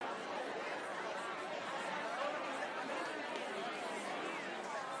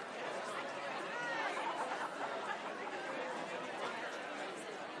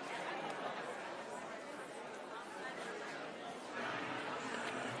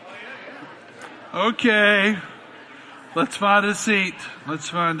Okay, let's find a seat. Let's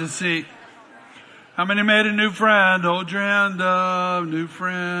find a seat. How many made a new friend? Hold your hand up. New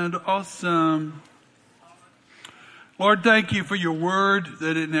friend. Awesome. Lord, thank you for your word,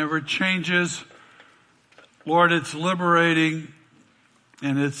 that it never changes. Lord, it's liberating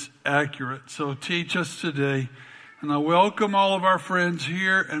and it's accurate. So teach us today. And I welcome all of our friends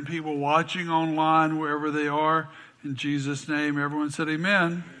here and people watching online, wherever they are. In Jesus' name, everyone said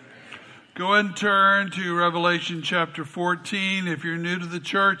amen. Go ahead and turn to Revelation chapter 14. If you're new to the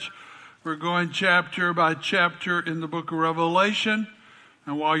church, we're going chapter by chapter in the book of Revelation.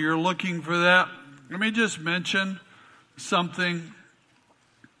 And while you're looking for that, let me just mention something.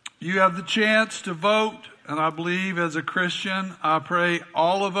 You have the chance to vote, and I believe as a Christian, I pray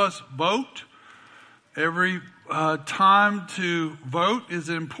all of us vote. Every time to vote is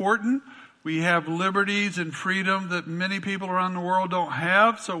important. We have liberties and freedom that many people around the world don't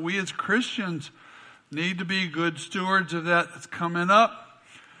have. So we as Christians need to be good stewards of that that's coming up.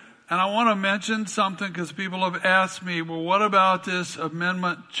 And I want to mention something because people have asked me, well, what about this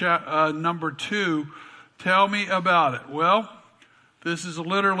amendment number 2? Tell me about it. Well, this is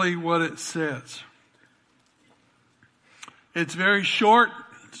literally what it says. It's very short.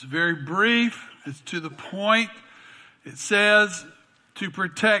 It's very brief. It's to the point. It says, to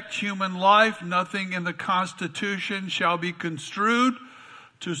protect human life, nothing in the Constitution shall be construed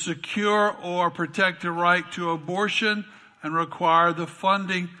to secure or protect the right to abortion and require the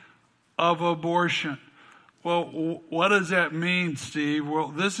funding of abortion. Well, what does that mean, Steve? Well,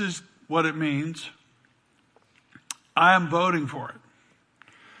 this is what it means. I am voting for it.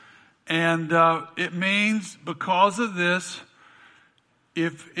 And it means because of this,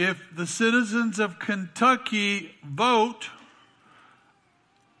 if the citizens of Kentucky vote,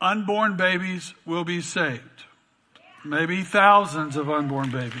 unborn babies will be saved. Maybe thousands of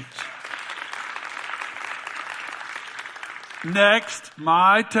unborn babies. Next,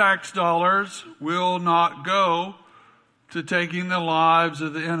 my tax dollars will not go to taking the lives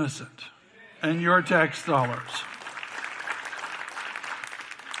of the innocent, and your tax dollars.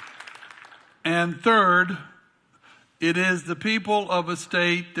 And third, it is the people of a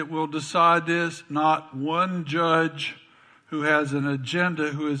state that will decide this, not one judge who has an agenda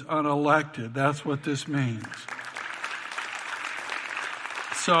who is unelected. That's what this means.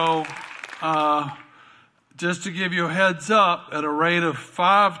 So, just to give you a heads up, at a rate of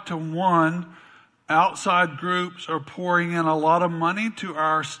 5-1, outside groups are pouring in a lot of money to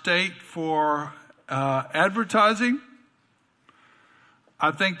our state for advertising.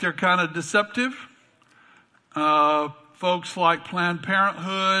 I think they're kind of deceptive. Folks like Planned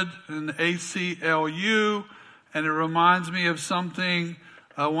Parenthood and the ACLU. And it reminds me of something,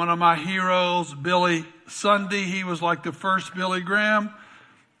 one of my heroes, Billy Sunday, he was like the first Billy Graham.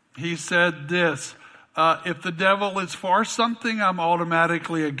 He said this, if the devil is for something, I'm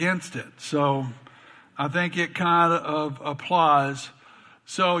automatically against it. So I think it kind of applies.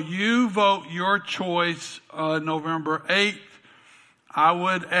 So you vote your choice November 8th. I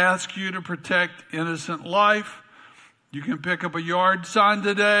would ask you to protect innocent life. You can pick up a yard sign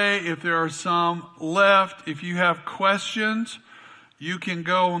today if there are some left. If you have questions, you can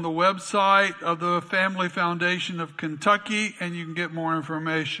go on the website of the Family Foundation of Kentucky and you can get more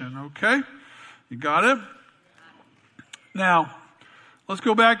information. Okay? You got it? Now, let's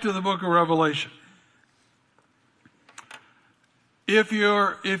go back to the book of Revelation. If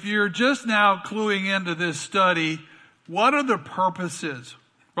you're just now cluing into this study, what are the purposes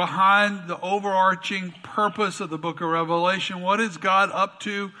behind the overarching purpose of the book of Revelation? What is God up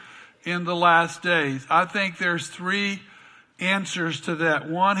to in the last days? I think there's 3 answers to that.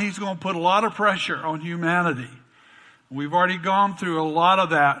 One, he's going to put a lot of pressure on humanity. We've already gone through a lot of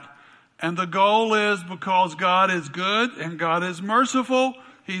that. And the goal is, because God is good and God is merciful,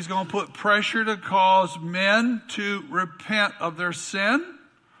 he's going to put pressure to cause men to repent of their sin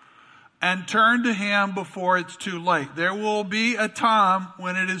and turn to him before it's too late. There will be a time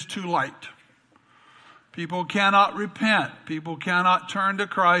when it is too late. People cannot repent. People cannot turn to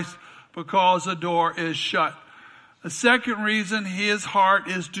Christ because the door is shut. The second reason, his heart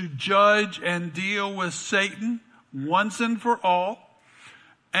is to judge and deal with Satan once and for all.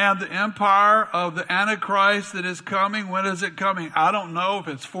 And the empire of the Antichrist that is coming, when is it coming? I don't know if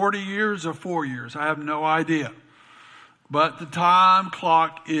it's 40 years or 4 years. I have no idea. But the time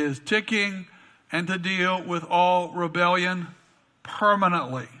clock is ticking, and to deal with all rebellion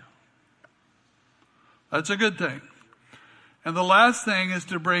permanently. That's a good thing. And the last thing is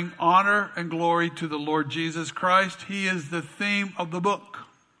to bring honor and glory to the Lord Jesus Christ. He is the theme of the book.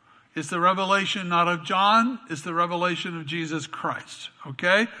 It's the revelation not of John, it's the revelation of Jesus Christ.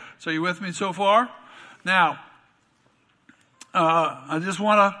 Okay? So you with me so far? Now, I just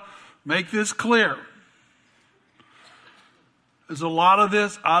want to make this clear. There's a lot of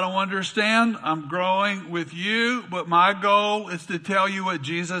this I don't understand. I'm growing with you, but my goal is to tell you what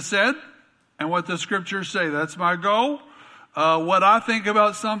Jesus said and what the scriptures say. That's my goal. What I think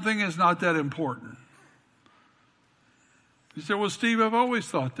about something is not that important. You say, well, Steve, I've always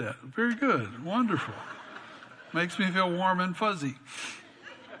thought that. Very good. Wonderful. Makes me feel warm and fuzzy.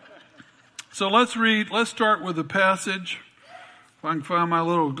 So let's read. Let's start with the passage. If I can find my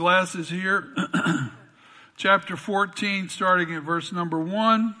little glasses here. Chapter 14, starting at verse number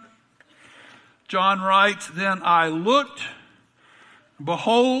 1. John writes, Then I looked,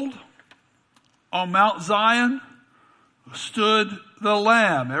 behold, on Mount Zion stood the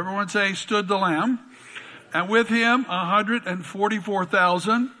Lamb. Everyone say, stood the Lamb. And with him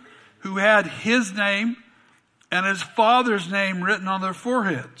 144,000 who had his name and his Father's name written on their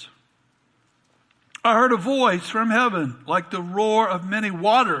foreheads. I heard a voice from heaven like the roar of many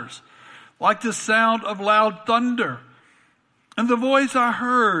waters, like the sound of loud thunder. And the voice I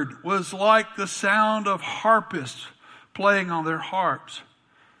heard was like the sound of harpists playing on their harps.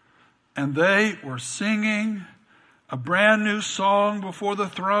 And they were singing a brand new song before the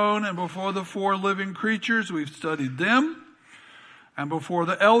throne and before the four living creatures. We've studied them. And before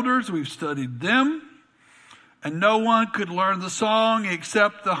the elders, we've studied them. And no one could learn the song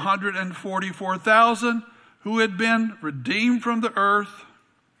except the 144,000 who had been redeemed from the earth.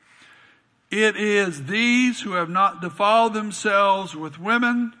 It is these who have not defiled themselves with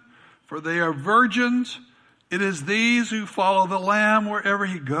women, for they are virgins. It is these who follow the Lamb wherever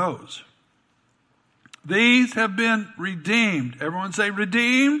he goes. These have been redeemed. Everyone say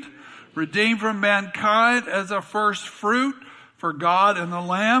redeemed. Redeemed from mankind as a first fruit for God and the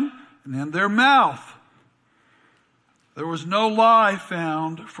Lamb. And in their mouth there was no lie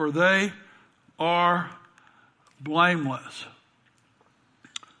found, for they are blameless.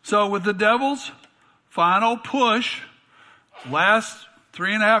 So with the devil's final push, last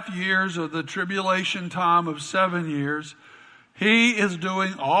 3.5 years of the tribulation time of 7 years, he is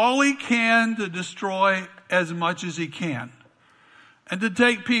doing all he can to destroy as much as he can. And to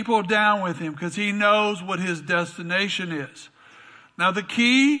take people down with him because he knows what his destination is. Now the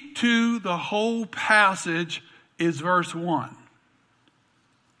key to the whole passage is verse 1.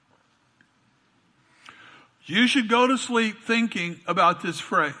 You should go to sleep thinking about this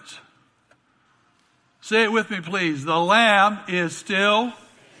phrase. Say it with me, please. The Lamb is still.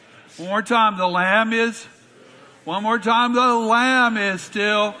 One more time. The Lamb is. One more time. The Lamb is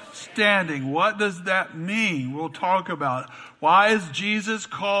still standing. What does that mean? We'll talk about it. Why is Jesus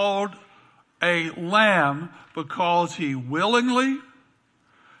called a lamb? Because he willingly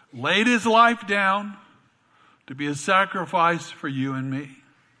laid his life down to be a sacrifice for you and me.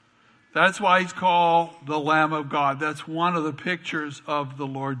 That's why he's called the Lamb of God. That's one of the pictures of the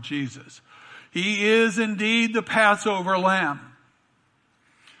Lord Jesus. He is indeed the Passover lamb.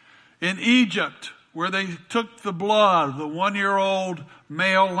 In Egypt, where they took the blood of the 1-year-old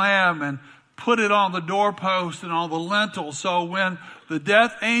male lamb and put it on the doorpost and on the lintel, so when the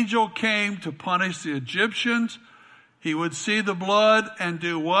death angel came to punish the Egyptians, he would see the blood and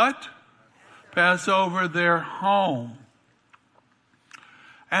do what? Pass over their home.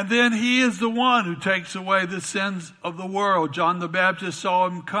 And then he is the one who takes away the sins of the world. John the Baptist saw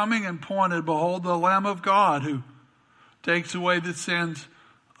him coming and pointed, behold, the Lamb of God who takes away the sins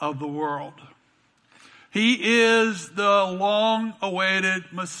of the world. He is the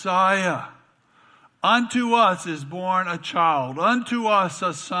long-awaited Messiah. Unto us is born a child. Unto us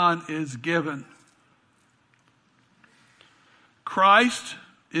a son is given. Christ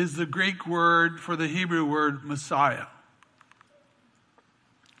is the Greek word for the Hebrew word Messiah.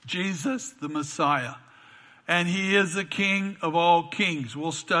 Jesus, the Messiah. And he is the King of all kings.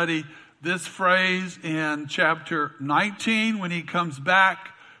 We'll study this phrase in chapter 19 when he comes back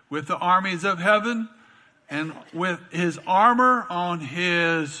with the armies of heaven and with his armor on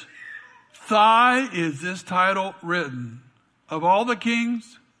his thigh is this title written. Of all the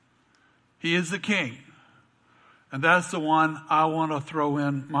kings, he is the King. And that's the one I want to throw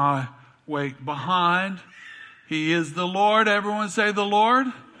in my weight behind. He is the Lord. Everyone say the Lord.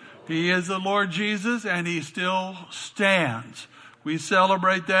 He is the Lord Jesus, and he still stands. We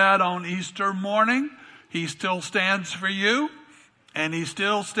celebrate that on Easter morning. He still stands for you, and he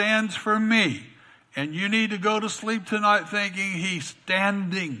still stands for me. And you need to go to sleep tonight thinking he's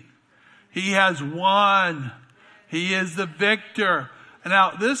standing. He has won. He is the victor.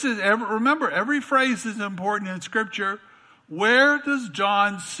 Now, this is, remember, every phrase is important in Scripture. Where does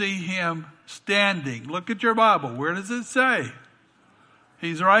John see him standing? Look at your Bible. Where does it say?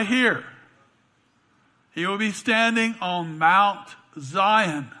 He's right here. He will be standing on Mount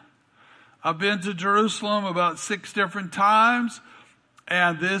Zion. I've been to Jerusalem about 6 different times,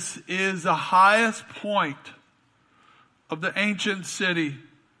 and this is the highest point of the ancient city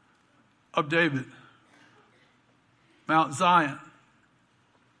of David, Mount Zion.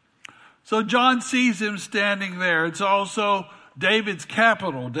 So John sees him standing there. It's also David's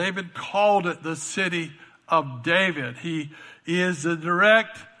capital. David called it the city of David. He is the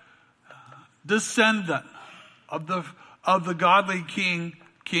direct descendant of the godly King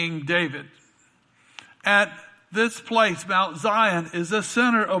David. At this place, Mount Zion, is the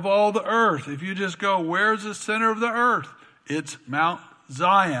center of all the earth. If you just go, where's the center of the earth? It's Mount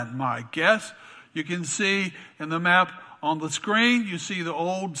Zion, my guess. You can see in the map on the screen, you see the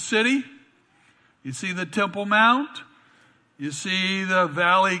old city. You see the Temple Mount. You see the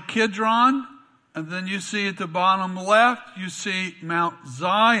Valley Kidron. And then you see at the bottom left, you see Mount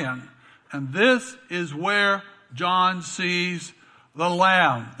Zion. And this is where John sees the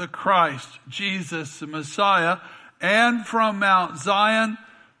Lamb, the Christ, Jesus, the Messiah. And from Mount Zion,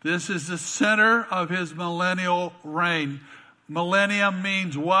 this is the center of his millennial reign. Millennium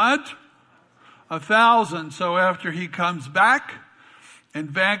means what? 1,000. So after he comes back and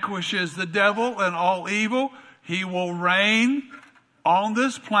vanquishes the devil and all evil, he will reign on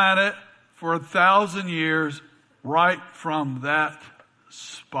this planet for 1,000 years right from that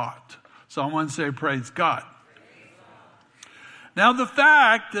spot. Someone say, praise God. Now the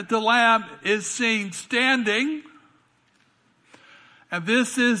fact that the Lamb is seen standing, and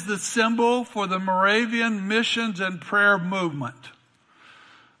this is the symbol for the Moravian missions and prayer movement.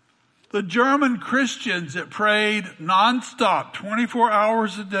 The German Christians that prayed nonstop, 24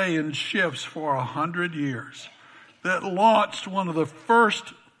 hours a day in shifts for 100 years, that launched one of the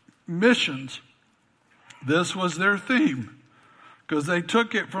first missions, this was their theme, because they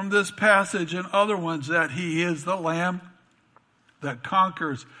took it from this passage and other ones that he is the Lamb that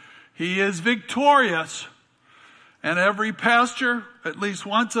conquers. He is victorious. And every pastor, at least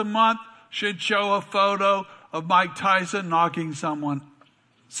once a month, should show a photo of Mike Tyson knocking someone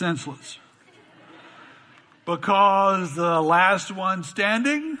senseless. Because the last one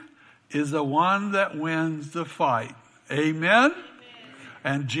standing is the one that wins the fight. Amen?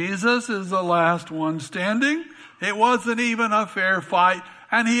 And Jesus is the last one standing. It wasn't even a fair fight.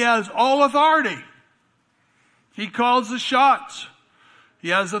 And he has all authority. He calls the shots. He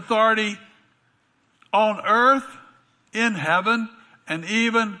has authority on earth, in heaven, and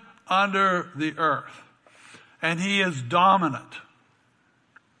even under the earth. And he is dominant.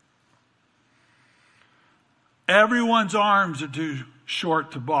 Everyone's arms are too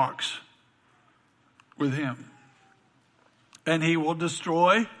short to box with him. And he will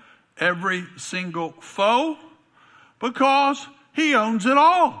destroy every single foe because he owns it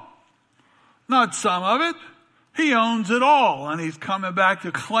all. Not some of it. He owns it all, and he's coming back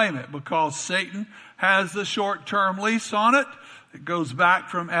to claim it because Satan has the short-term lease on it. It goes back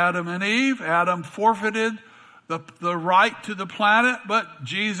from Adam and Eve. Adam forfeited the right to the planet, but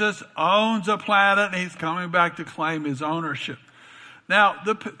Jesus owns a planet, and he's coming back to claim his ownership. Now,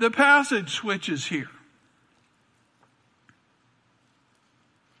 the passage switches here.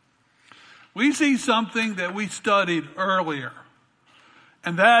 We see something that we studied earlier.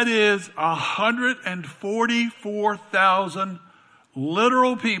 And that is 144,000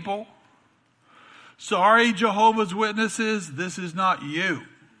 literal people. Sorry, Jehovah's Witnesses, this is not you.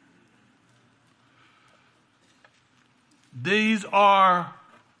 These are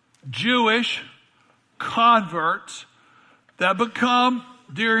Jewish converts that become,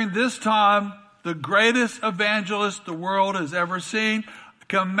 during this time, the greatest evangelists the world has ever seen.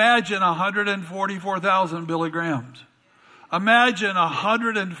 Imagine 144,000 Billy Grahams. Imagine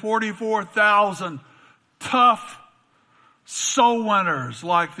 144,000 tough soul winners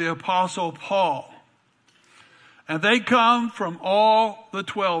like the Apostle Paul. And they come from all the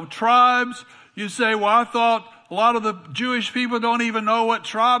 12 tribes. You say, well, I thought a lot of the Jewish people don't even know what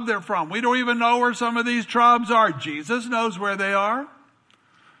tribe they're from. We don't even know where some of these tribes are. Jesus knows where they are.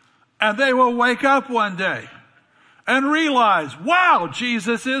 And they will wake up one day and realize, wow,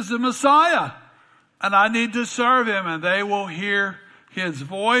 Jesus is the Messiah. And I need to serve him. And they will hear his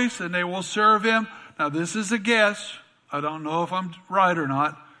voice and they will serve him. Now, this is a guess. I don't know if I'm right or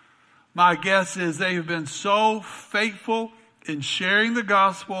not. My guess is they've been so faithful in sharing the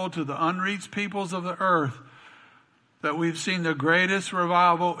gospel to the unreached peoples of the earth that we've seen the greatest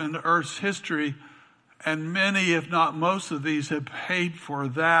revival in the earth's history. And many, if not most of these, have paid for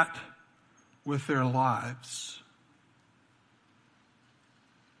that with their lives.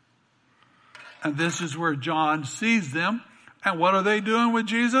 And this is where John sees them. And what are they doing with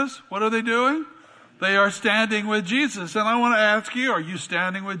Jesus? What are they doing? They are standing with Jesus. And I want to ask you, are you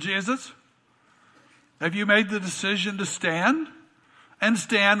standing with Jesus? Have you made the decision to stand and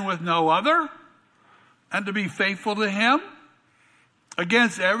stand with no other and to be faithful to him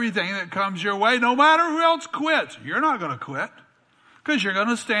against everything that comes your way? No matter who else quits, you're not going to quit because you're going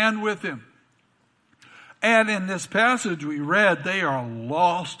to stand with him. And in this passage we read, they are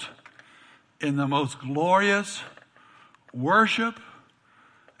lost in the most glorious worship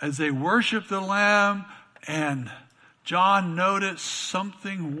as they worship the Lamb. And John noticed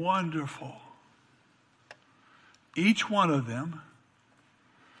something wonderful. Each one of them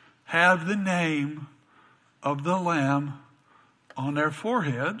have the name of the Lamb on their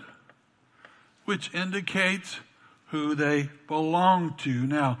forehead, which indicates who they belong to.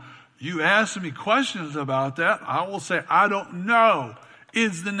 Now, you ask me questions about that. I will say, I don't know.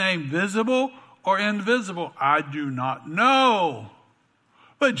 Is the name visible or invisible? I do not know.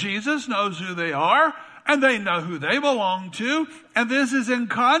 But Jesus knows who they are, and they know who they belong to. And this is in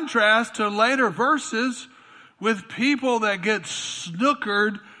contrast to later verses with people that get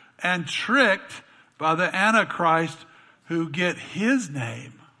snookered and tricked by the Antichrist who get his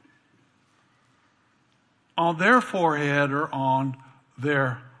name on their forehead or on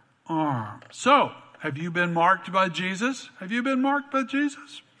their arm. So, have you been marked by Jesus? Have you been marked by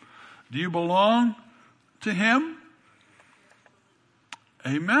Jesus? Do you belong to him?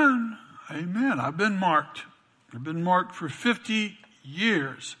 Amen. Amen. I've been marked. I've been marked for 50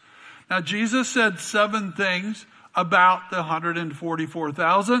 years. Now, Jesus said 7 things about the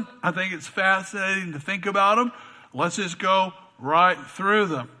 144,000. I think it's fascinating to think about them. Let's just go right through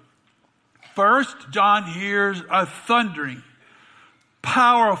them. First, John hears a thundering,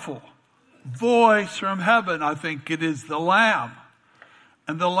 powerful voice from heaven. I think it is the Lamb.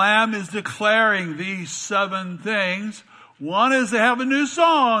 And the Lamb is declaring these 7 things. One is they have a new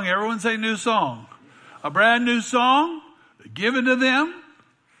song. Everyone say new song. A brand new song given to them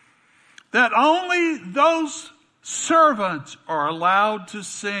that only those servants are allowed to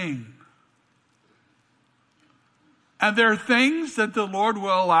sing. And there are things that the Lord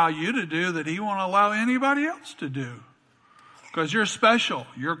will allow you to do that he won't allow anybody else to do. Because you're special.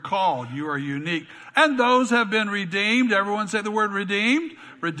 You're called. You are unique. And those have been redeemed. Everyone say the word redeemed.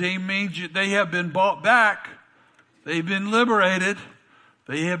 Redeemed means they have been bought back. They've been liberated.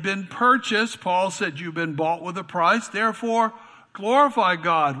 They have been purchased. Paul said you've been bought with a price. Therefore, glorify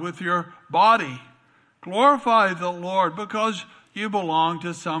God with your body. Glorify the Lord because you belong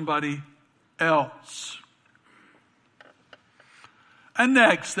to somebody else. And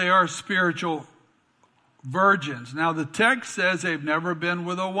next, they are spiritual virgins. Now, the text says they've never been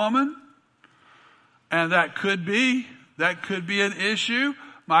with a woman. And that could be an issue.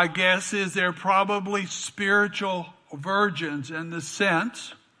 My guess is they're probably spiritual virgins in the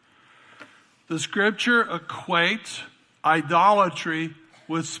sense the scripture equates idolatry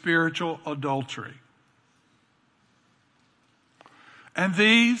with spiritual adultery. And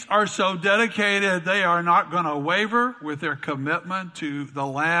these are so dedicated, they are not going to waver with their commitment to the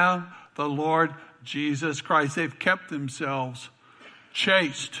Lamb, the Lord Jesus Christ. They've kept themselves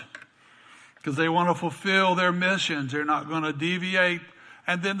chaste because they want to fulfill their missions. They're not going to deviate.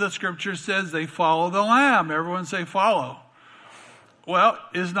 And then the scripture says they follow the Lamb. Everyone say follow. Well,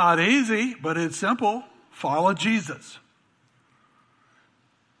 it's not easy, but it's simple. Follow Jesus.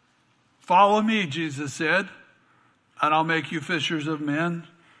 Follow me, Jesus said, and I'll make you fishers of men,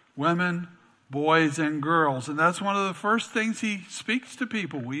 women, boys, and girls. And that's one of the first things he speaks to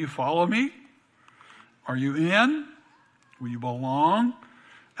people. Will you follow me? Are you in? Will you belong?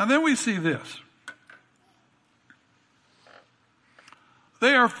 And then we see this.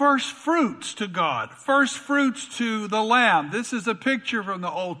 They are first fruits to God, first fruits to the Lamb. This is a picture from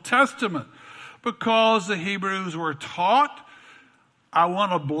the Old Testament because the Hebrews were taught, I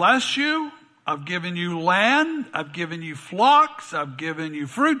want to bless you. I've given you land. I've given you flocks. I've given you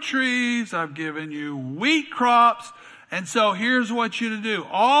fruit trees. I've given you wheat crops. And so here's what you to do.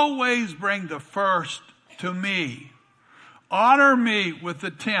 Always bring the first to me. Honor me with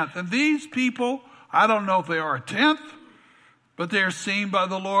the 10th. And these people, I don't know if they are a 10th, but they are seen by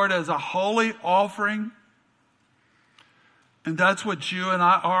the Lord as a holy offering. And that's what you and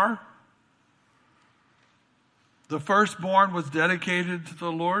I are. The firstborn was dedicated to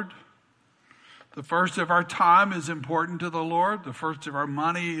the Lord. The first of our time is important to the Lord. The first of our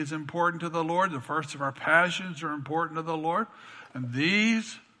money is important to the Lord. The first of our passions are important to the Lord. And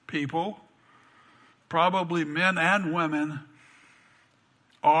these people, probably men and women,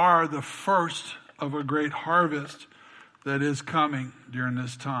 are the first of a great harvest that is coming during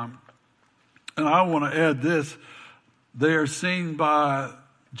this time. And I want to add this. They are seen by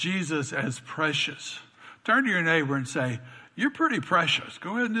Jesus as precious. Turn to your neighbor and say, you're pretty precious.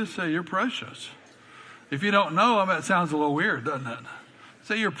 Go ahead and just say, you're precious. If you don't know him, that sounds a little weird, doesn't it?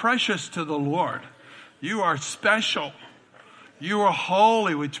 Say, you're precious to the Lord. You are special. You are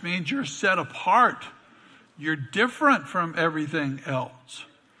holy, which means you're set apart. You're different from everything else.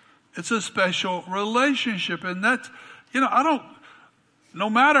 It's a special relationship. And that's, no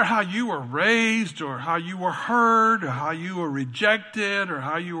matter how you were raised or how you were hurt or how you were rejected or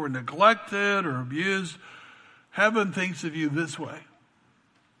how you were neglected or abused, heaven thinks of you this way.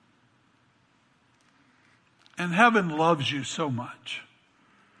 And heaven loves you so much.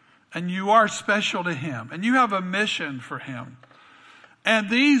 And you are special to him. And you have a mission for him. And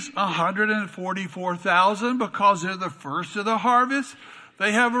these 144,000, because they're the first of the harvest,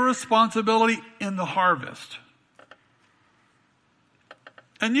 they have a responsibility in the harvest.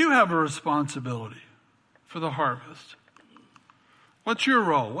 And you have a responsibility for the harvest. What's your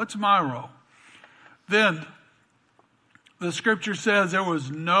role? What's my role? Then the scripture says there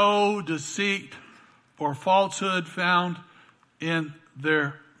was no deceit or falsehood found in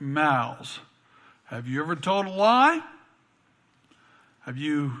their mouths. Have you ever told a lie? Have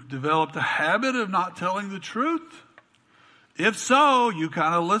you developed a habit of not telling the truth? If so, you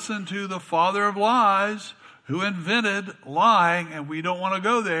kind of listen to the father of lies who invented lying, and we don't want to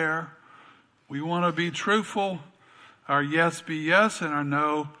go there. We want to be truthful. Our yes be yes and our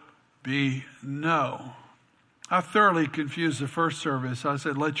no be no. I thoroughly confused the first service. I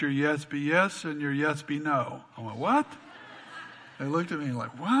said, let your yes be yes and your yes be no. I went, what? They looked at me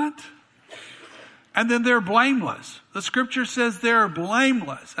like, what? And then they're blameless. The scripture says they're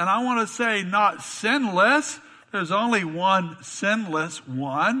blameless. And I want to say not sinless. There's only one sinless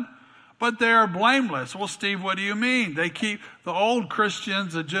one. But they are blameless. Well, Steve, what do you mean? The old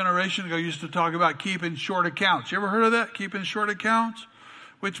Christians a generation ago used to talk about keeping short accounts. You ever heard of that? Keeping short accounts?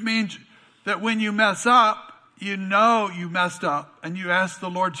 Which means that when you mess up, you know you messed up and you ask the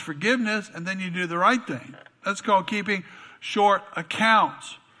Lord's forgiveness and then you do the right thing. That's called keeping short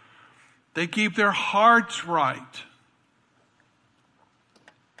accounts. They keep their hearts right.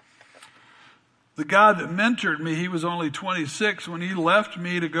 The guy that mentored me, he was only 26. When he left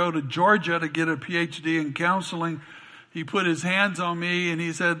me to go to Georgia to get a PhD in counseling, he put his hands on me and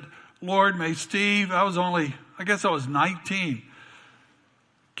he said, Lord, may Steve, I was 19.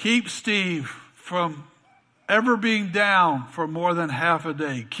 Keep Steve from ever being down for more than half a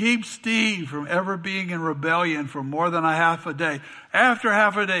day. Keep Steve from ever being in rebellion for more than a half a day. After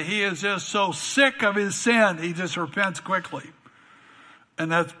half a day, he is just so sick of his sin, he just repents quickly.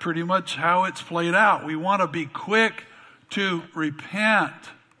 And that's pretty much how it's played out. We want to be quick to repent.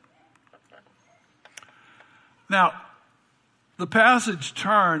 Now, the passage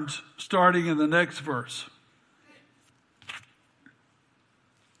turns starting in the next verse.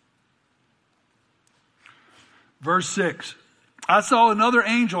 Verse 6. I saw another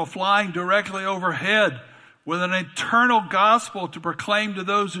angel flying directly overhead with an eternal gospel to proclaim to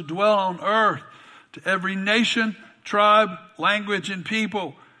those who dwell on earth, to every nation, tribe, language, and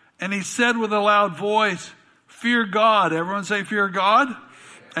people. And he said with a loud voice, fear God. Everyone say fear God.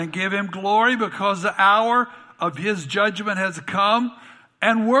 And give him glory, because the hour of his judgment has come.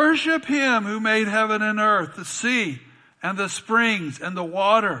 And worship him who made heaven and earth, the sea and the springs and the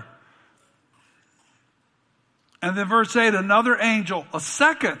water. And then verse 8, another angel, a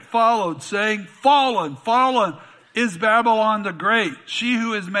second, followed, saying, fallen, fallen is Babylon the Great, she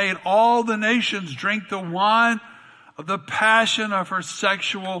who has made all the nations drink the wine of the passion of her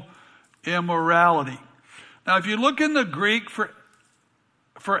sexual immorality. Now, if you look in the Greek for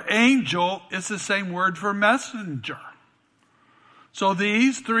angel, it's the same word for messenger. So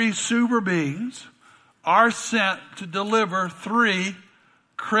these three super beings are sent to deliver three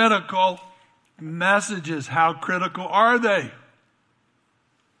critical messages. How critical are they?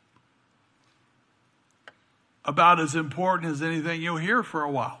 About as important as anything you'll hear for a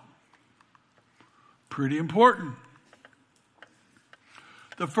while. Pretty important.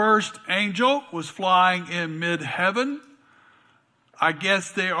 The first angel was flying in mid-heaven. I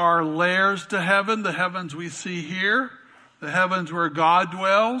guess there are layers to heaven. The heavens we see here, the heavens where God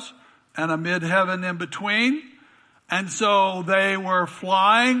dwells, and a mid-heaven in between. And so they were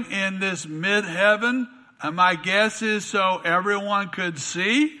flying in this mid-heaven, and my guess is so everyone could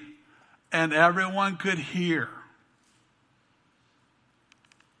see and everyone could hear.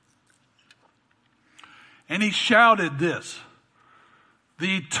 And he shouted this,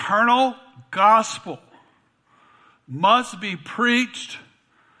 the eternal gospel must be preached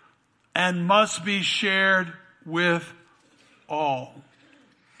and must be shared with all.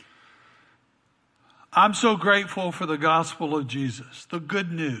 I'm so grateful for the gospel of Jesus, the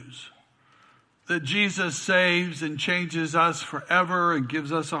good news that Jesus saves and changes us forever and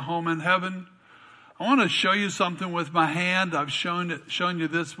gives us a home in heaven. I want to show you something with my hand. I've shown you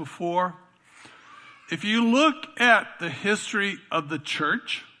this before. If you look at the history of the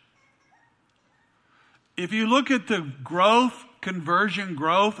church, if you look at the conversion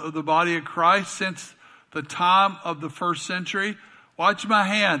growth of the body of Christ since the time of the first century, watch my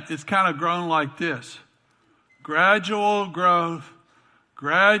hand. It's kind of grown like this. Gradual growth,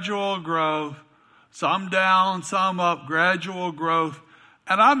 some down, some up, gradual growth.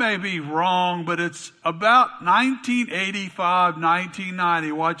 And I may be wrong, but it's about 1985,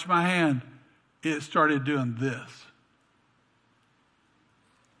 1990. Watch my hand. It started doing this.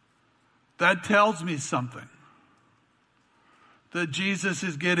 That tells me something. That Jesus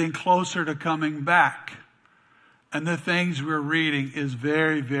is getting closer to coming back. And the things we're reading is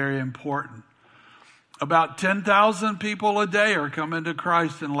very, very important. About 10,000 people a day are coming to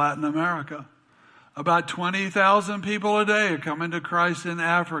Christ in Latin America. About 20,000 people a day are coming to Christ in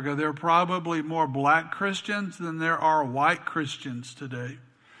Africa. There are probably more black Christians than there are white Christians today.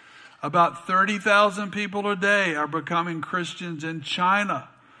 About 30,000 people a day are becoming Christians in China.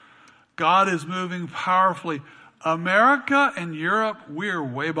 God is moving powerfully. America and Europe, we're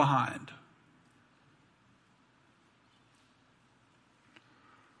way behind.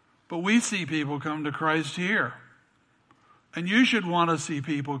 But we see people come to Christ here. And you should want to see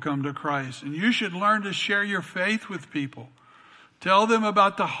people come to Christ. And you should learn to share your faith with people. Tell them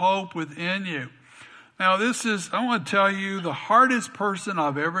about the hope within you. Now I want to tell you, the hardest person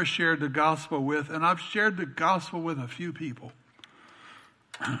I've ever shared the gospel with, and I've shared the gospel with a few people.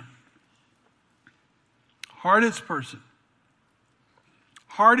 Hardest person.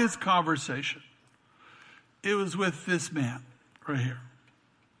 Hardest conversation. It was with this man right here.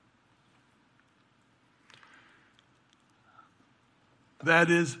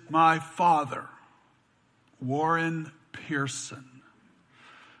 That is my father, Warren Pearson.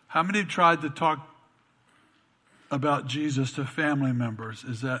 How many have tried to talk about Jesus to family members?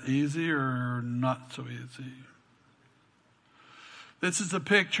 Is that easy or not so easy? This is a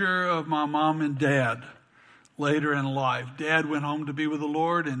picture of my mom and dad later in life. Dad went home to be with the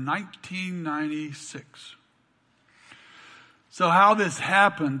Lord in 1996. So how this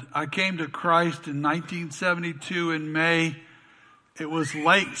happened, I came to Christ in 1972 in May. It was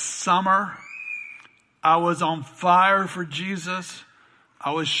late summer. I was on fire for Jesus.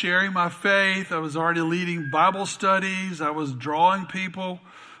 I was sharing my faith. I was already leading Bible studies. I was drawing people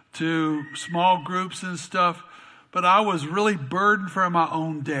to small groups and stuff. But I was really burdened for my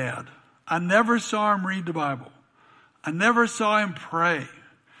own dad. I never saw him read the Bible. I never saw him pray.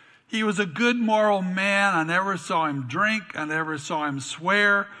 He was a good moral man. I never saw him drink. I never saw him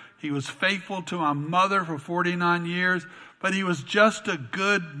swear. He was faithful to my mother for 49 years. But he was just a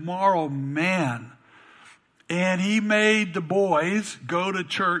good moral man. And he made the boys go to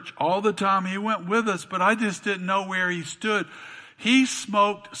church all the time. He went with us, but I just didn't know where he stood. He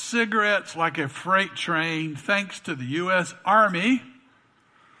smoked cigarettes like a freight train, thanks to the U.S. Army,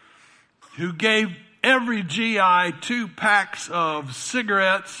 who gave every GI 2 packs of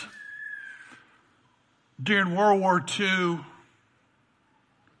cigarettes during World War II.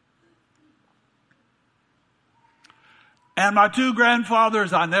 And my 2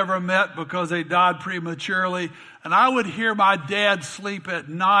 grandfathers I never met because they died prematurely. And I would hear my dad sleep at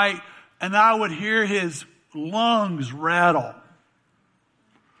night, and I would hear his lungs rattle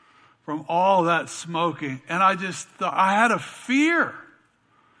from all that smoking. And I just thought, I had a fear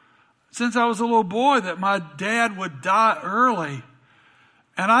since I was a little boy that my dad would die early.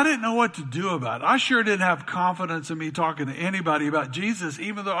 And I didn't know what to do about it. I sure didn't have confidence in me talking to anybody about Jesus,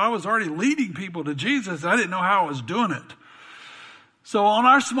 even though I was already leading people to Jesus. I didn't know how I was doing it. So on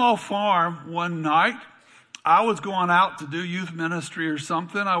our small farm one night, I was going out to do youth ministry or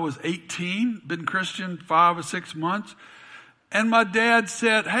something. I was 18, been Christian 5 or 6 months. And my dad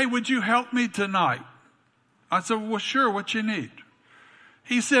said, "Hey, would you help me tonight?" I said, "Well, sure, what you need?"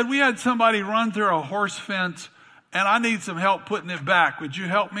 He said, "We had somebody run through a horse fence and I need some help putting it back. Would you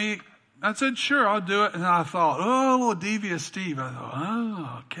help me?" I said, "Sure, I'll do it." And I thought, oh, a little devious Steve. I thought,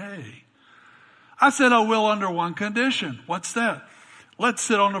 oh, okay. I said, "I will under one condition." "What's that?" "Let's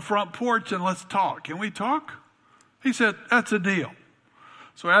sit on the front porch and let's talk." "Can we talk?" He said, "That's a deal."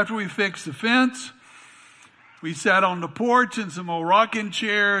 So after we fixed the fence, we sat on the porch in some old rocking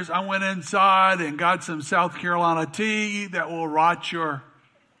chairs. I went inside and got some South Carolina tea that will rot your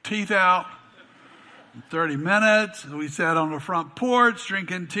teeth out in 30 minutes. We sat on the front porch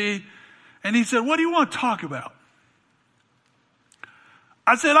drinking tea. And he said, "What do you want to talk about?"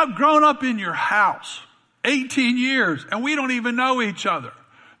 I said, I've grown up in your house 18 years and we don't even know each other.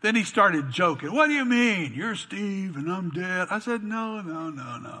 Then he started joking. What do you mean? You're Steve and I'm Dad. I said,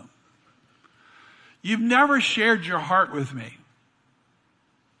 no. You've never shared your heart with me.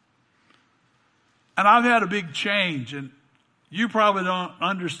 And I've had a big change and you probably don't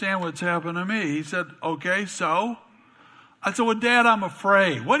understand what's happened to me. He said, okay, so? I said, well, Dad, I'm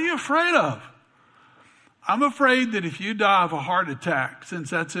afraid. What are you afraid of? I'm afraid that if you die of a heart attack,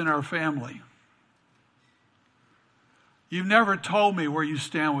 since that's in our family, you've never told me where you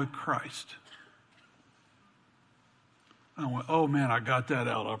stand with Christ. I went, oh man, I got that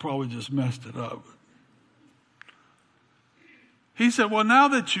out. I probably just messed it up. He said, well, now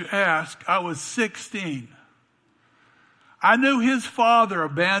that you ask, I was 16. I knew his father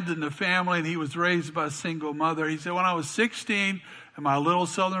abandoned the family and he was raised by a single mother. He said, when I was 16 in my little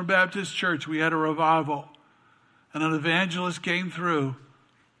Southern Baptist church, we had a revival and an evangelist came through.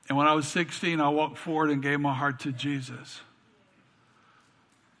 And when I was 16, I walked forward and gave my heart to Jesus.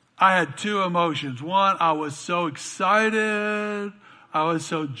 I had two emotions. One, I was so excited. I was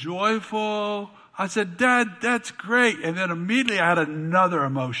so joyful. I said, Dad, that's great. And then immediately I had another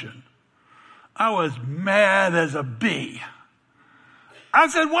emotion. I was mad as a bee. I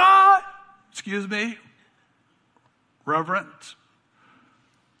said, what? Excuse me, Reverend.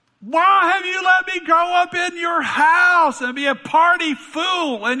 Why have you let me grow up in your house and be a party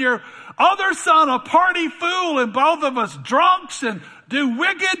fool and your other son a party fool and both of us drunks and do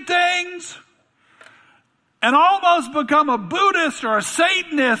wicked things and almost become a Buddhist or a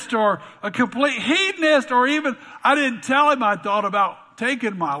Satanist or a complete hedonist or even, I didn't tell him I thought about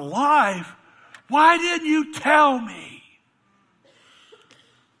taking my life. Why didn't you tell me?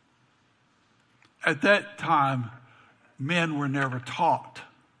 At that time, men were never taught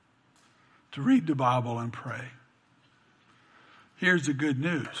to read the Bible and pray. Here's the good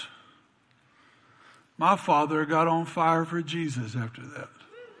news. My father got on fire for Jesus after that.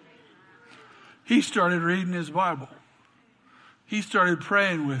 He started reading his Bible. He started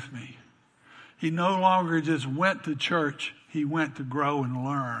praying with me. He no longer just went to church. He went to grow and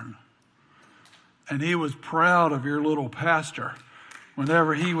learn. And he was proud of your little pastor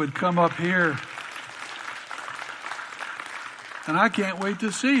whenever he would come up here. And I can't wait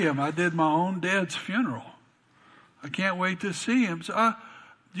to see him. I did my own dad's funeral. I can't wait to see him. So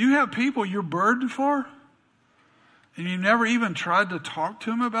do you have people you're burdened for? And you never even tried to talk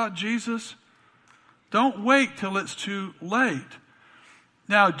to him about Jesus? Don't wait till it's too late.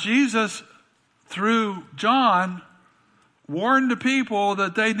 Now, Jesus, through John, warned the people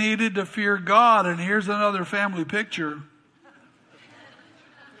that they needed to fear God. And here's another family picture.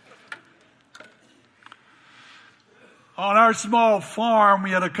 On our small farm,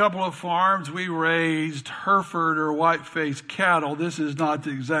 we had a couple of farms. We raised Hereford or white-faced cattle. This is not the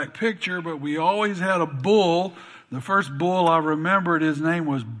exact picture, but we always had a bull. The first bull I remembered, his name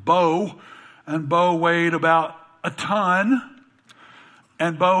was Bo. And Bo weighed about a ton.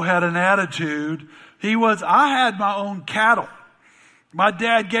 And Bo had an attitude. I had my own cattle. My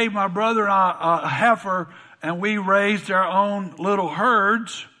dad gave my brother and I a heifer, and we raised our own little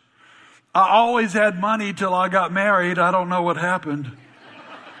herds. I always had money till I got married. I don't know what happened.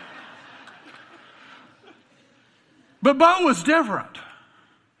 But Bo was different.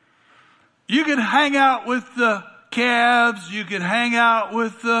 You could hang out with the calves. You could hang out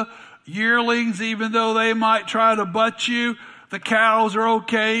with the yearlings, even though they might try to butt you. The cows are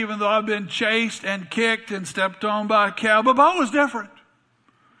okay, even though I've been chased and kicked and stepped on by a cow. But Bo was different.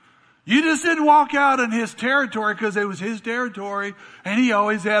 You just didn't walk out in his territory because it was his territory, and he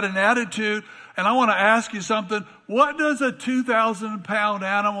always had an attitude. And I want to ask you something. What does a 2,000-pound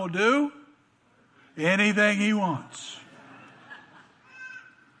animal do? Anything he wants.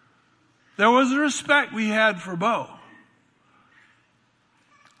 There was a respect we had for Bo.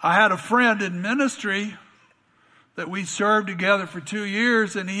 I had a friend in ministry that we served together for 2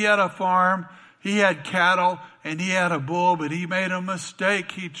 years, and he had a farm. He had cattle and he had a bull, but he made a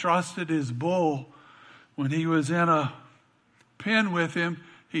mistake. He trusted his bull. When he was in a pen with him,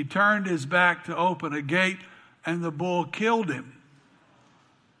 he turned his back to open a gate and the bull killed him.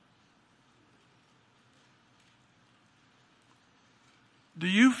 Do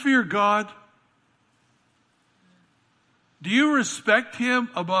you fear God? Do you respect him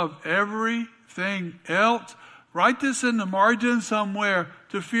above everything else? Write this in the margin somewhere.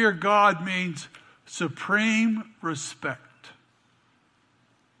 To fear God means supreme respect.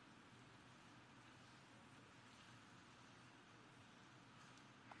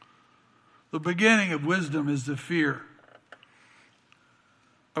 The beginning of wisdom is the fear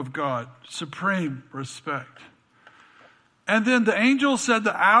of God. Supreme respect. And then the angel said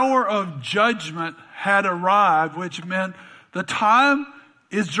the hour of judgment had arrived, which meant the time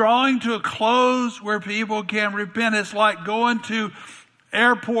is drawing to a close where people can repent. It's like going to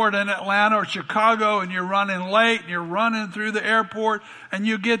airport in Atlanta or Chicago and you're running late and you're running through the airport and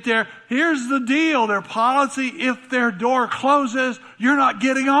you get there. Here's the deal. Their policy, if their door closes, you're not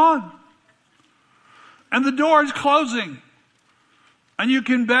getting on. And the door is closing. And you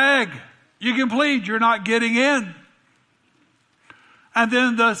can beg. You can plead. You're not getting in. And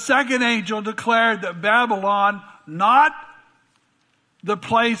then the second angel declared that Babylon, not the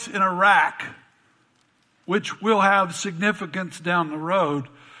place in Iraq, which will have significance down the road,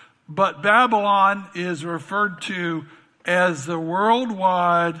 but Babylon is referred to as the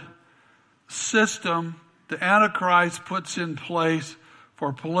worldwide system the Antichrist puts in place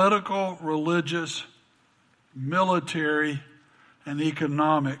for political, religious, military, and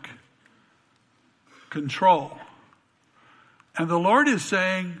economic control. And the Lord is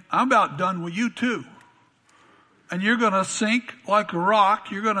saying, I'm about done with you too. And you're going to sink like a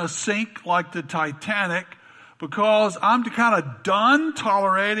rock. You're going to sink like the Titanic, because I'm kind of done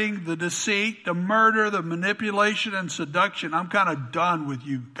tolerating the deceit, the murder, the manipulation, and seduction. I'm kind of done with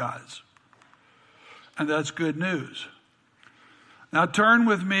you guys. And that's good news. Now turn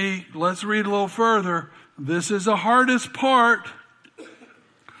with me. Let's read a little further. This is the hardest part.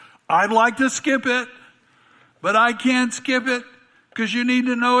 I'd like to skip it, but I can't skip it because you need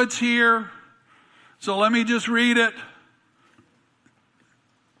to know it's here. So let me just read it.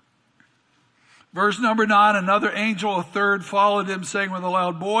 Verse number 9, another angel, a third, followed him, saying with a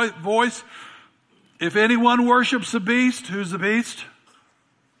loud voice, if anyone worships the beast, who's the beast?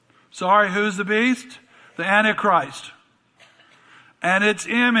 Sorry, who's the beast? The Antichrist. And its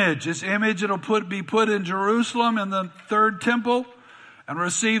image it'll be put in Jerusalem in the third temple, and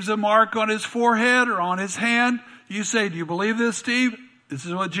receives a mark on his forehead or on his hand. You say, do you believe this, Steve? This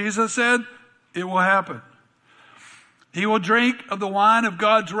is what Jesus said. It will happen. He will drink of the wine of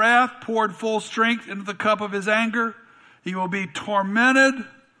God's wrath, poured full strength into the cup of his anger. He will be tormented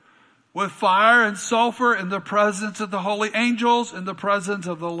with fire and sulfur in the presence of the holy angels, in the presence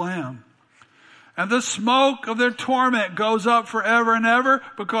of the Lamb. And the smoke of their torment goes up forever and ever,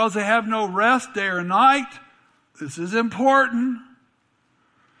 because they have no rest day or night. This is important.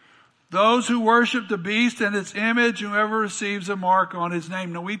 Those who worship the beast and its image, whoever receives a mark on his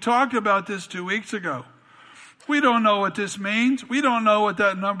name. Now, we talked about this 2 weeks ago. We don't know what this means. We don't know what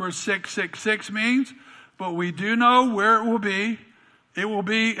that number 666 means, but we do know where it will be. It will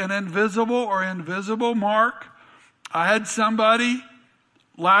be an invisible or invisible mark. I had somebody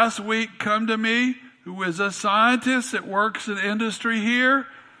last week come to me who is a scientist that works in industry here,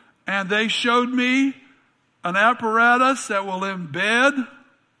 and they showed me an apparatus that will embed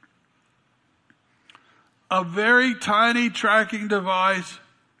a very tiny tracking device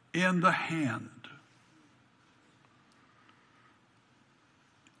in the hand.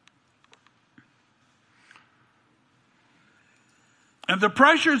 And the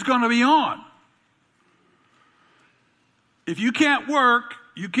pressure is going to be on. If you can't work,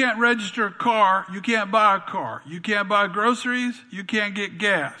 you can't register a car, you can't buy a car, you can't buy groceries, you can't get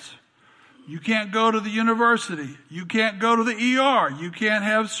gas. You can't go to the university. You can't go to the ER. You can't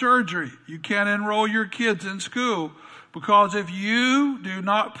have surgery. You can't enroll your kids in school, because if you do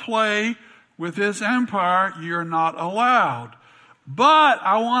not play with this empire, you're not allowed. But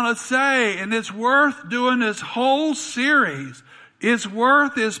I want to say, and it's worth doing this whole series, it's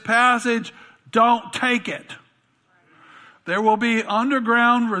worth this passage, don't take it. There will be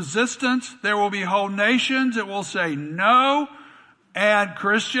underground resistance. There will be whole nations that will say no. And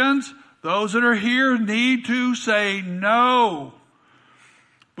Christians, those that are here, need to say no.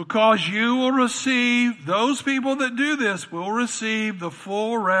 Because you will receive, those people that do this will receive the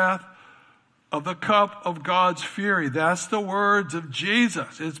full wrath of the cup of God's fury. That's the words of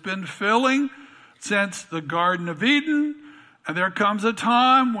Jesus. It's been filling since the Garden of Eden. And there comes a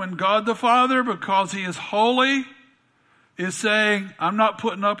time when God the Father, because he is holy, is saying, I'm not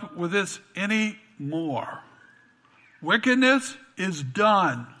putting up with this anymore. Wickedness is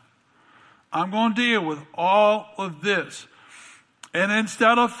done. I'm going to deal with all of this. And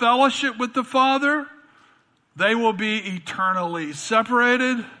instead of fellowship with the Father, they will be eternally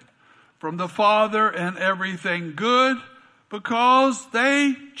separated from the Father and everything good, because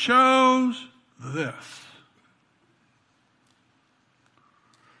they chose this.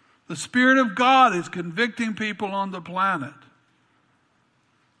 The Spirit of God is convicting people on the planet.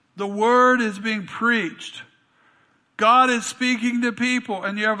 The Word is being preached. God is speaking to people,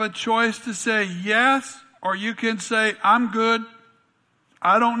 and you have a choice to say yes, or you can say, I'm good.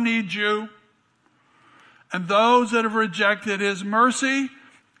 I don't need you. and those that have rejected his mercy,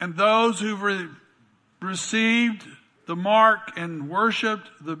 and those who've received the mark and worshiped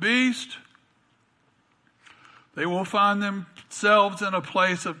the beast, they will find themselves in a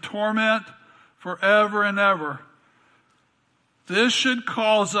place of torment forever and ever. This should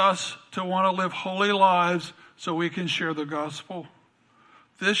cause us to want to live holy lives so we can share the gospel.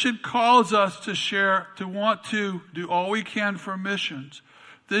 This should cause us to want to do all we can for missions.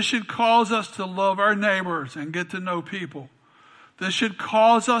 This should cause us to love our neighbors and get to know people. This should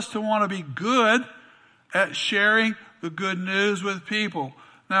cause us to want to be good at sharing the good news with people.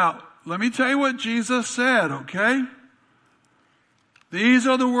 Now, let me tell you what Jesus said, okay? These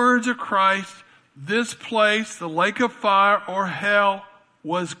are the words of Christ. This place, the lake of fire or hell,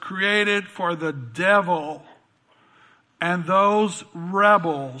 was created for the devil and those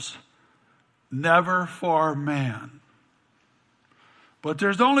rebels, never for man. But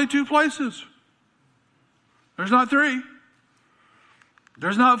there's only 2 places. There's not 3.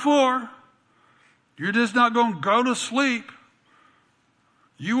 There's not 4. You're just not going to go to sleep.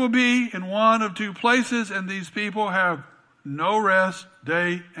 You will be in one of 2 places, and these people have no rest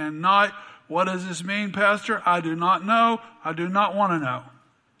day and night. What does this mean, Pastor? I do not know. I do not want to know.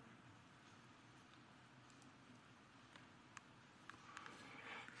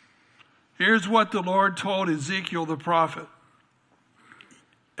 Here's what the Lord told Ezekiel the prophet.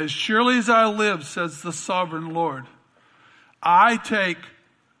 As surely as I live, says the sovereign Lord, I take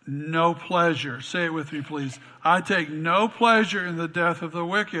no pleasure. Say it with me, please. I take no pleasure in the death of the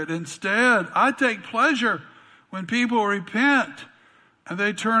wicked. Instead, I take pleasure when people repent and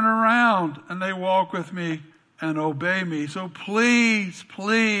they turn around and they walk with me and obey me. So please,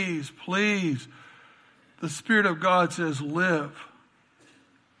 please, please, the Spirit of God says, live.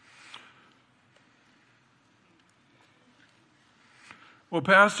 Well,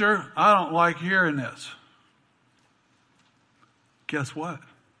 Pastor, I don't like hearing this. Guess what?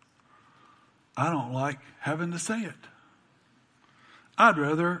 I don't like having to say it. I'd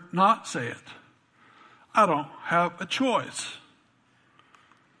rather not say it. I don't have a choice.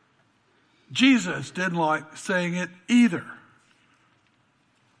 Jesus didn't like saying it either.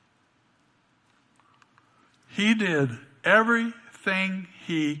 He did everything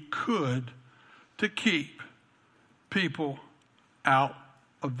he could to keep people out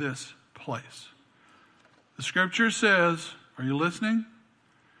of this place. The scripture says, are you listening?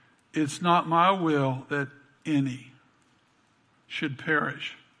 It's not my will that any should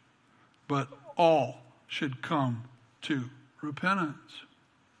perish, but all should come to repentance.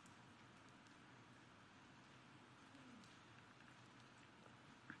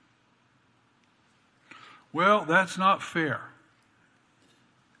 Well, that's not fair.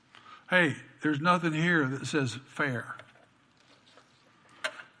 Hey, there's nothing here that says fair.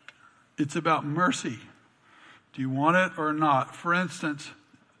 It's about mercy. Do you want it or not? For instance,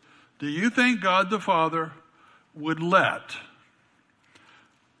 do you think God the Father would let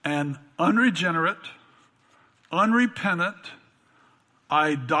an unregenerate, unrepentant,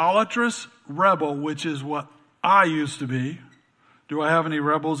 idolatrous rebel, which is what I used to be? Do I have any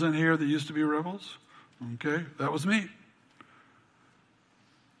rebels in here that used to be rebels? Okay, that was me.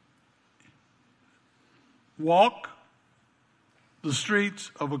 Walk the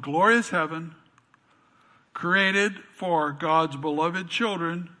streets of a glorious heaven created for God's beloved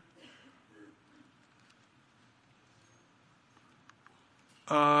children.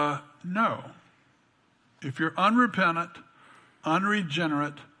 No. If you're unrepentant,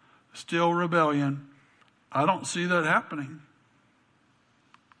 unregenerate, still rebellion, I don't see that happening.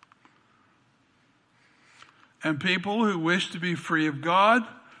 And people who wish to be free of God,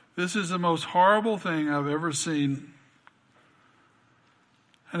 this is the most horrible thing I've ever seen.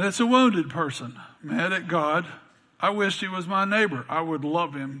 And it's a wounded person, mad at God. I wished he was my neighbor. I would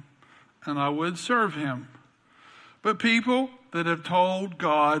love him and I would serve him. But people that have told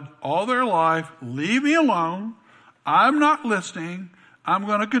God all their life, leave me alone. I'm not listening. I'm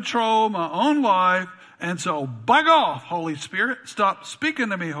going to control my own life. And so bug off, Holy Spirit. Stop speaking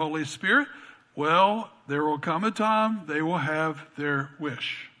to me, Holy Spirit. Well, there will come a time they will have their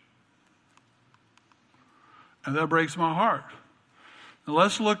wish. And that breaks my heart. Now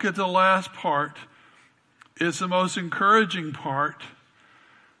let's look at the last part. It's the most encouraging part.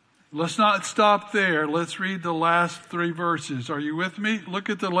 Let's not stop there. Let's read the last 3 verses. Are you with me? Look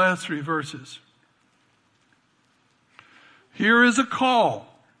at the last 3 verses. Here is a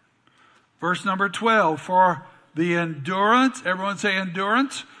call. Verse number 12. For the endurance, everyone say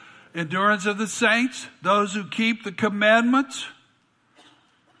endurance. Endurance of the saints, those who keep the commandments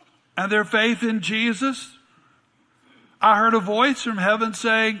and their faith in Jesus. I heard a voice from heaven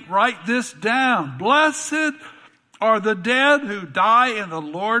saying, write this down. Blessed are the dead who die in the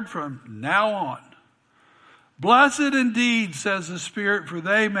Lord from now on. Blessed indeed, says the Spirit, for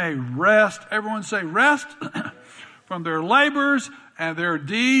they may rest. Everyone say rest from their labors, and their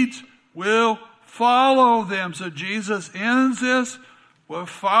deeds will follow them. So Jesus ends this with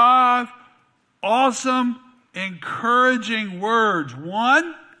 5 awesome, encouraging words.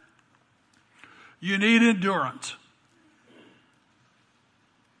 1, you need endurance.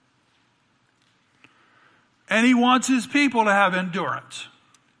 And he wants his people to have endurance.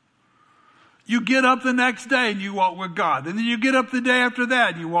 You get up the next day and you walk with God. And then you get up the day after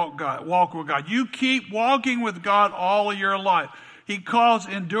that and you walk with God. You keep walking with God all of your life. He calls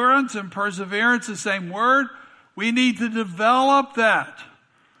endurance and perseverance the same word. We need to develop that.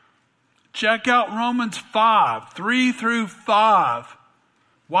 Check out Romans 5, 3 through 5.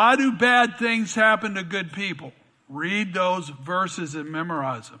 Why do bad things happen to good people? Read those verses and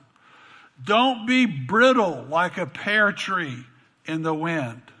memorize them. Don't be brittle like a pear tree in the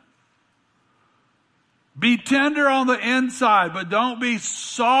wind. Be tender on the inside, but don't be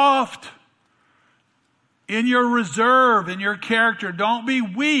soft in your reserve, in your character. Don't be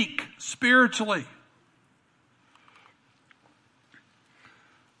weak spiritually.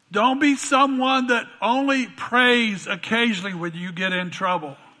 Don't be someone that only prays occasionally when you get in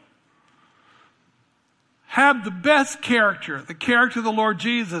trouble. Have the best character, the character of the Lord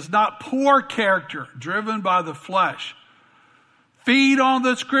Jesus, not poor character, driven by the flesh. Feed on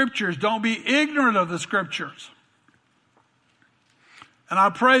the Scriptures. Don't be ignorant of the Scriptures. And I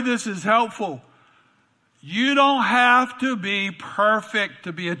pray this is helpful. You don't have to be perfect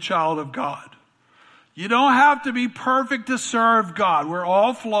to be a child of God. You don't have to be perfect to serve God. We're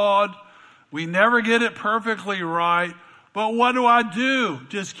all flawed. We never get it perfectly right. But what do?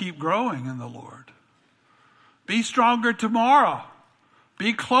 Just keep growing in the Lord. Be stronger tomorrow.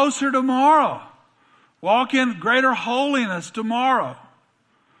 Be closer tomorrow. Walk in greater holiness tomorrow.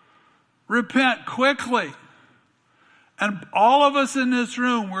 Repent quickly. And all of us in this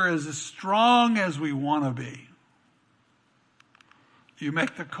room, we're as strong as we want to be. You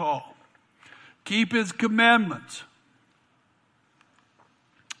make the call. Keep his commandments.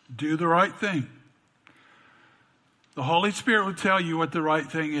 Do the right thing. The Holy Spirit will tell you what the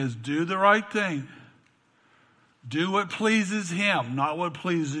right thing is. Do the right thing. Do what pleases him, not what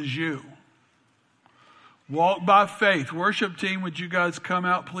pleases you. Walk by faith. Worship team, would you guys come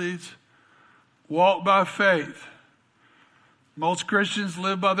out, please? Walk by faith. Most Christians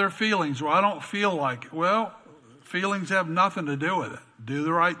live by their feelings. Well, I don't feel like it. Well, feelings have nothing to do with it. Do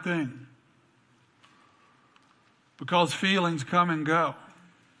the right thing. Because feelings come and go.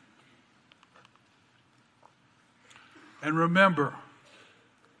 And remember,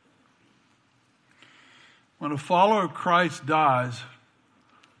 when a follower of Christ dies,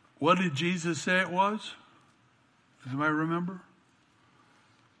 what did Jesus say it was? Does anybody remember?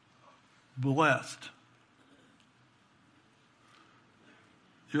 Blessed.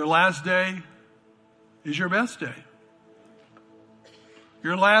 Your last day is your best day.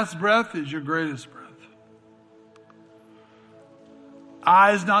 Your last breath is your greatest breath.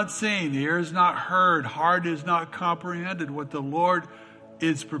 Eye is not seen, ear is not heard, heart is not comprehended what the Lord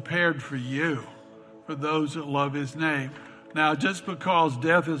is prepared for you, for those that love his name. Now, just because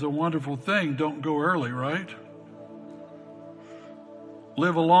death is a wonderful thing, don't go early, right?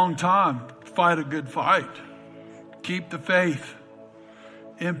 Live a long time. Fight a good fight. Keep the faith.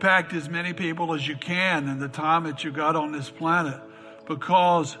 Impact as many people as you can in the time that you got on this planet,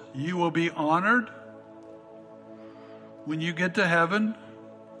 because you will be honored when you get to heaven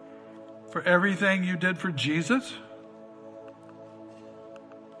for everything you did for Jesus.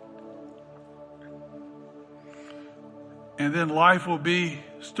 And then life will be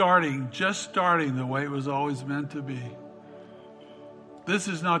just starting the way it was always meant to be. This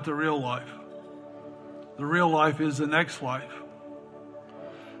is not the real life. The real life is the next life.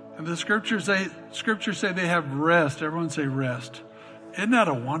 And the scriptures say they have rest. Everyone say rest. Isn't that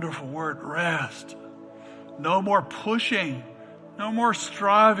a wonderful word? Rest. No more pushing. No more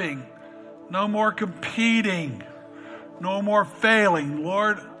striving. No more competing. No more failing.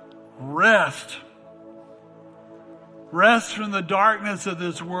 Lord, rest. Rest from the darkness of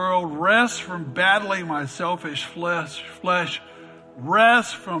this world. Rest from battling my selfish flesh.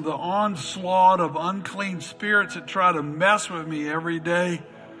 Rest from the onslaught of unclean spirits that try to mess with me every day.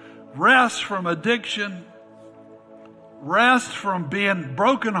 Rest from addiction. Rest from being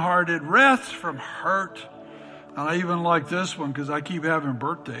brokenhearted. Rest from hurt. And I even like this one because I keep having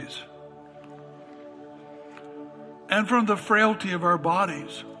birthdays. And from the frailty of our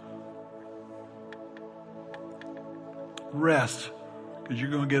bodies. rest, because you're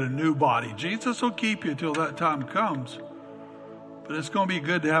going to get a new body. Jesus will keep you till that time comes. But it's going to be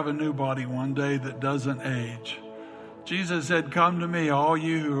good to have a new body one day that doesn't age. Jesus said, come to me, all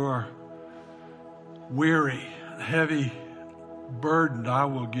you who are weary, heavy, burdened, I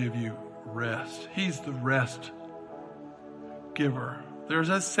will give you rest. He's the rest giver. There's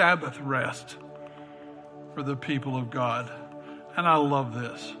a Sabbath rest for the people of God. And I love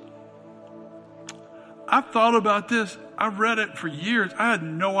this. I've thought about this. I've read it for years. I had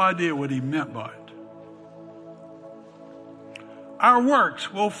no idea what he meant by it. Our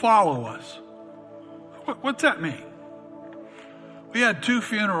works will follow us. What's that mean? We had 2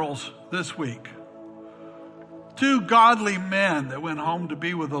 funerals this week. 2 godly men that went home to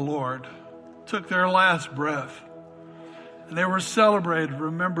be with the Lord took their last breath. And they were celebrated,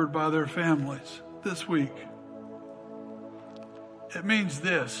 remembered by their families this week. It means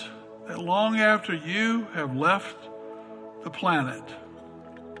this, that long after you have left the planet,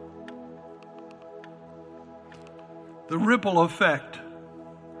 the ripple effect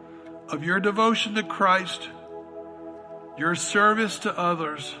of your devotion to Christ, your service to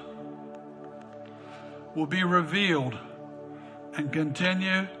others, will be revealed and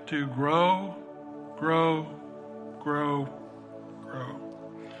continue to grow. I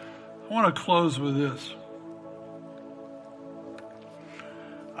want to close with this.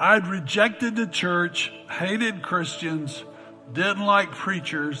 I'd rejected the church, hated Christians, didn't like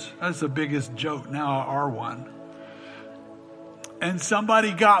preachers. That's the biggest joke now, I are one. And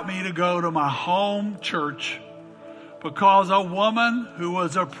somebody got me to go to my home church because a woman who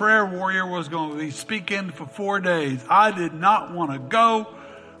was a prayer warrior was going to be speaking for 4 days. I did not want to go,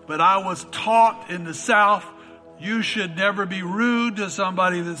 but I was taught in the South, you should never be rude to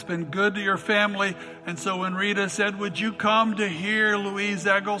somebody that's been good to your family. And so when Rita said, would you come to hear Louise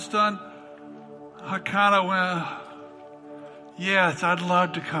Eggleston? I kind of went, yes, I'd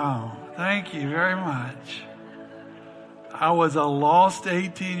love to come. Thank you very much. I was a lost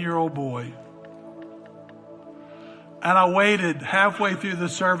 18-year-old boy. And I waited halfway through the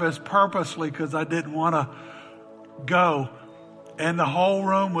service purposely because I didn't want to go. And the whole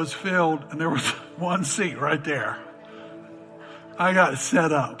room was filled and there was one seat right there. I got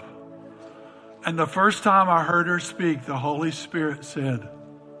set up. And the first time I heard her speak, the Holy Spirit said,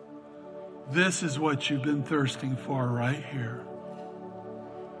 this is what you've been thirsting for right here.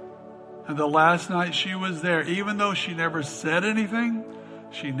 And the last night she was there, even though she never said anything,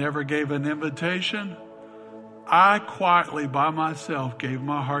 she never gave an invitation, I quietly by myself gave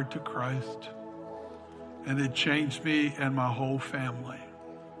my heart to Christ. And it changed me and my whole family.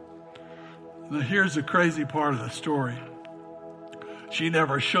 Now here's the crazy part of the story. She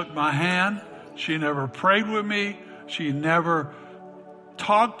never shook my hand. She never prayed with me. She never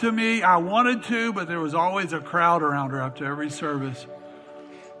talked to me. I wanted to, but there was always a crowd around her after every service.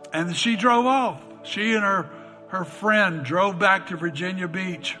 And she drove off. She and her friend drove back to Virginia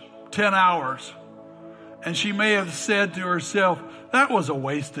Beach, 10 hours. And she may have said to herself, that was a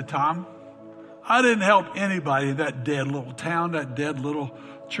waste of time. I didn't help anybody in that dead little town, that dead little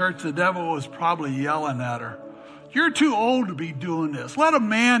church. The devil was probably yelling at her. You're too old to be doing this. Let a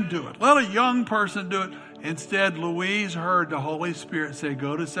man do it. Let a young person do it. Instead, Louise heard the Holy Spirit say,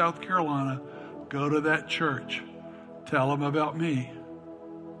 go to South Carolina, go to that church. Tell them about me.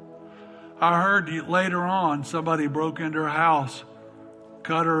 I heard later on somebody broke into her house,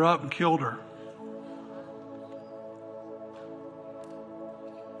 cut her up and killed her.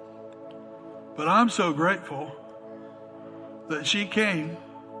 But I'm so grateful that she came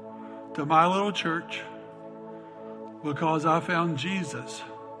to my little church because I found Jesus.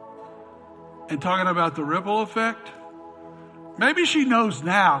 And talking about the ripple effect, maybe she knows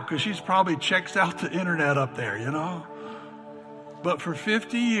now because she's probably checks out the internet up there, you know. But for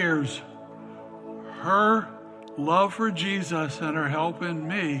 50 years, her love for Jesus and her help in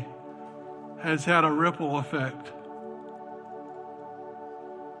me has had a ripple effect.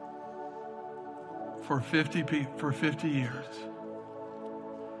 For 50 years.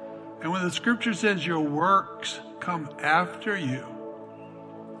 And when the scripture says your works come after you,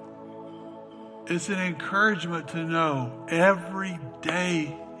 it's an encouragement to know every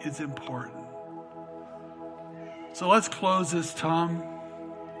day is important. So let's close this time.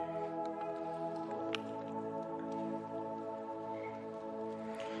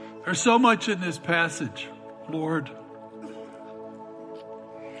 There's so much in this passage, Lord.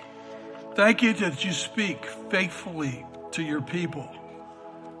 Thank you that you speak faithfully to your people,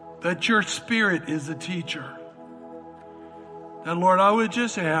 that your Spirit is a teacher. And Lord, I would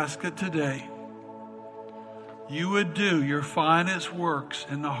just ask that today you would do your finest works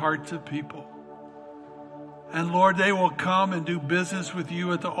in the hearts of people. And Lord, they will come and do business with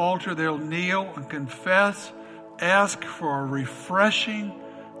you at the altar. They'll kneel and confess, ask for a refreshing,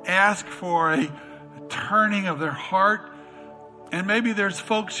 ask for a turning of their heart. And maybe there's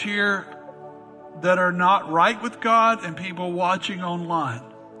folks here that are not right with God and people watching online.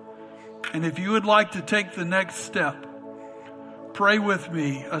 And if you would like to take the next step, pray with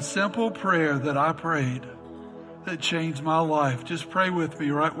me a simple prayer that I prayed that changed my life. Just pray with me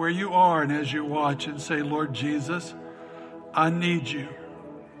right where you are and as you watch and say, Lord Jesus, I need you.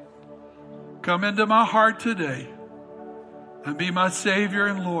 Come into my heart today and be my Savior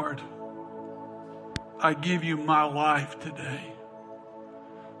and Lord. I give you my life today.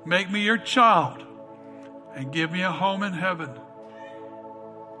 Make me your child and give me a home in heaven.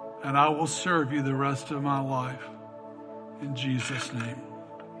 And I will serve you the rest of my life. In Jesus' name.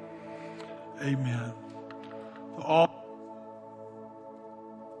 Amen. The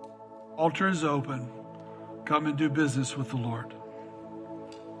altar is open. Come and do business with the Lord.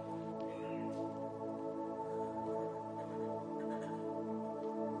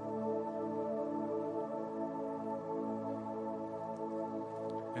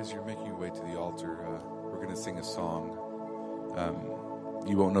 As you're making your way to the altar, we're going to sing a song.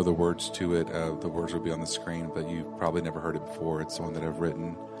 You won't know the words to it. The words will be on the screen, but you've probably never heard it before. It's one that I've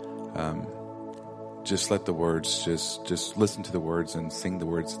written. Just let the words, just listen to the words and sing the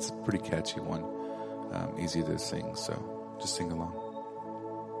words. It's a pretty catchy one, easy to sing, so just sing along.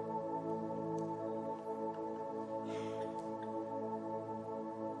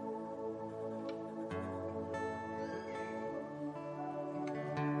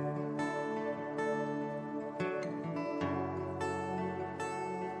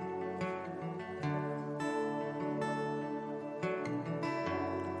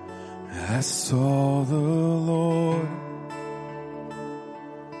 I saw the Lord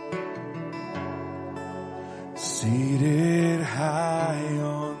seated high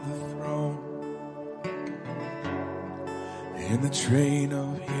on the throne, and the train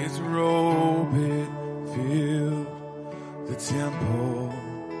of his robe it filled the temple.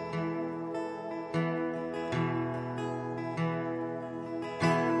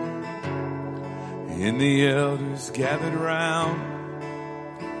 And the elders gathered round,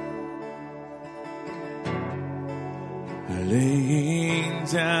 laying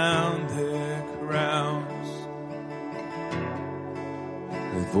down their crowns,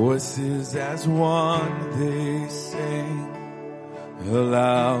 with voices as one they sang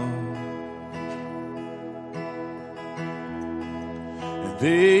aloud. And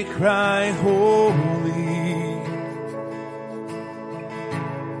they cry, holy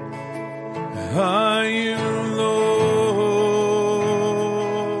are you, Lord.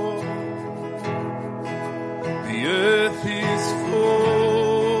 The earth is full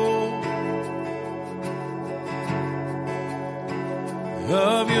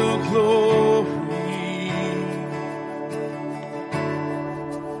of your glory.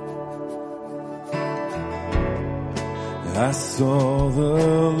 I saw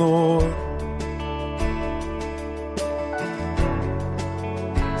the Lord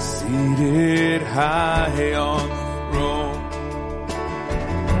seated high on the throne.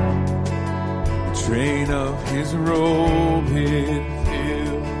 The train of his robe it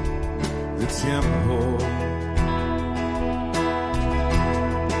filled the temple.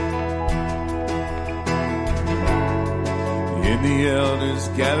 And the elders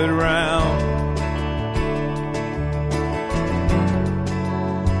gathered round,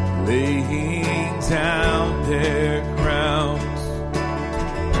 laying down their crowns,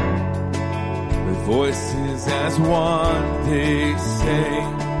 with voices as one they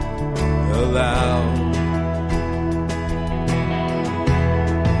sang aloud.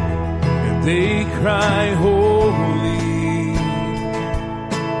 And they cry, holy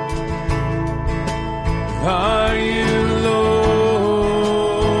are you, Lord.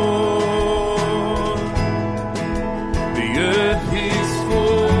 The earth is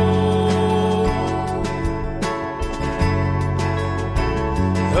full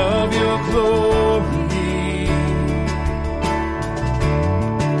of your glory.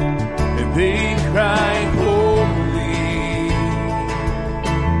 And they cry, holy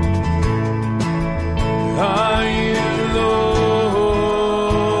are you, Lord.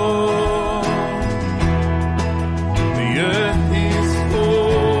 The earth is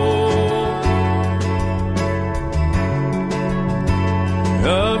full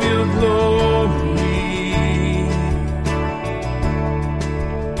of your glory.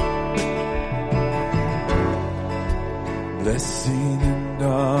 Blessing and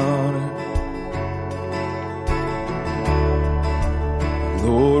honor,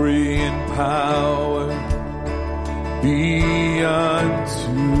 glory and power be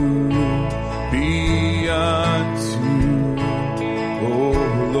unto, oh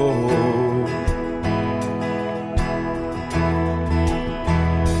Lord.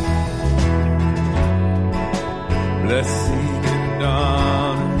 Blessing and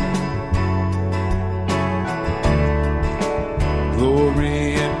honor,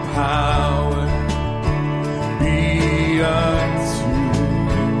 glory and power, be unto,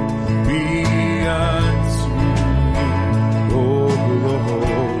 oh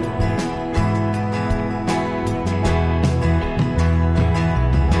Lord.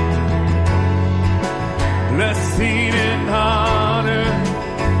 Blessing and honor,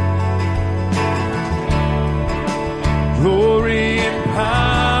 glory and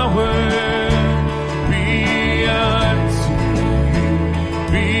power, be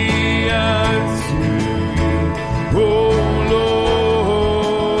unto you, oh Lord.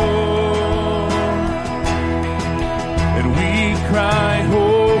 And we cry,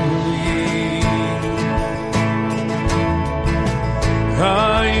 holy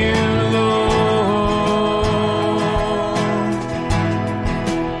are you, Lord.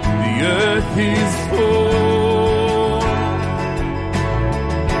 The earth is full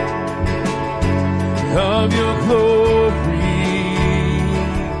of your glory,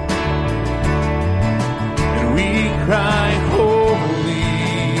 and we cry, holy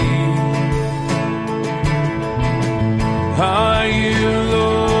are you,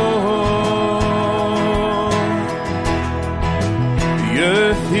 Lord. The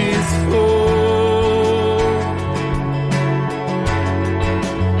earth is full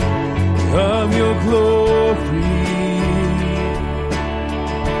of your glory.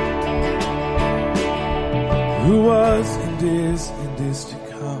 Who was and is to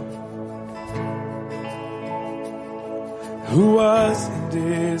come. Who was and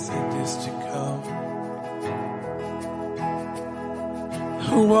is to come.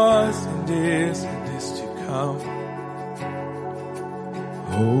 Who was and is to come.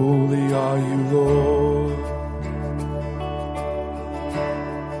 Holy are you, Lord.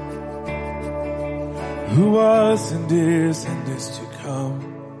 Who was and is to come.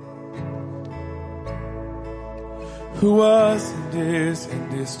 Who was and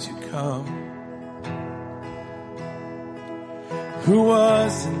is to come. Who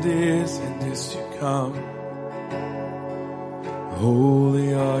was and is to come. Holy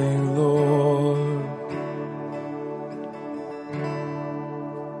are you, Lord.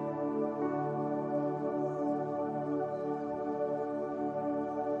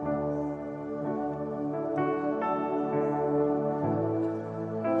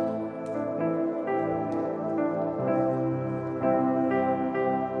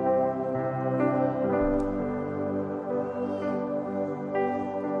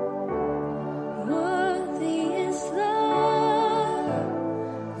 Worthy is the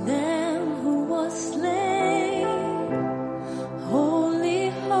Lamb who was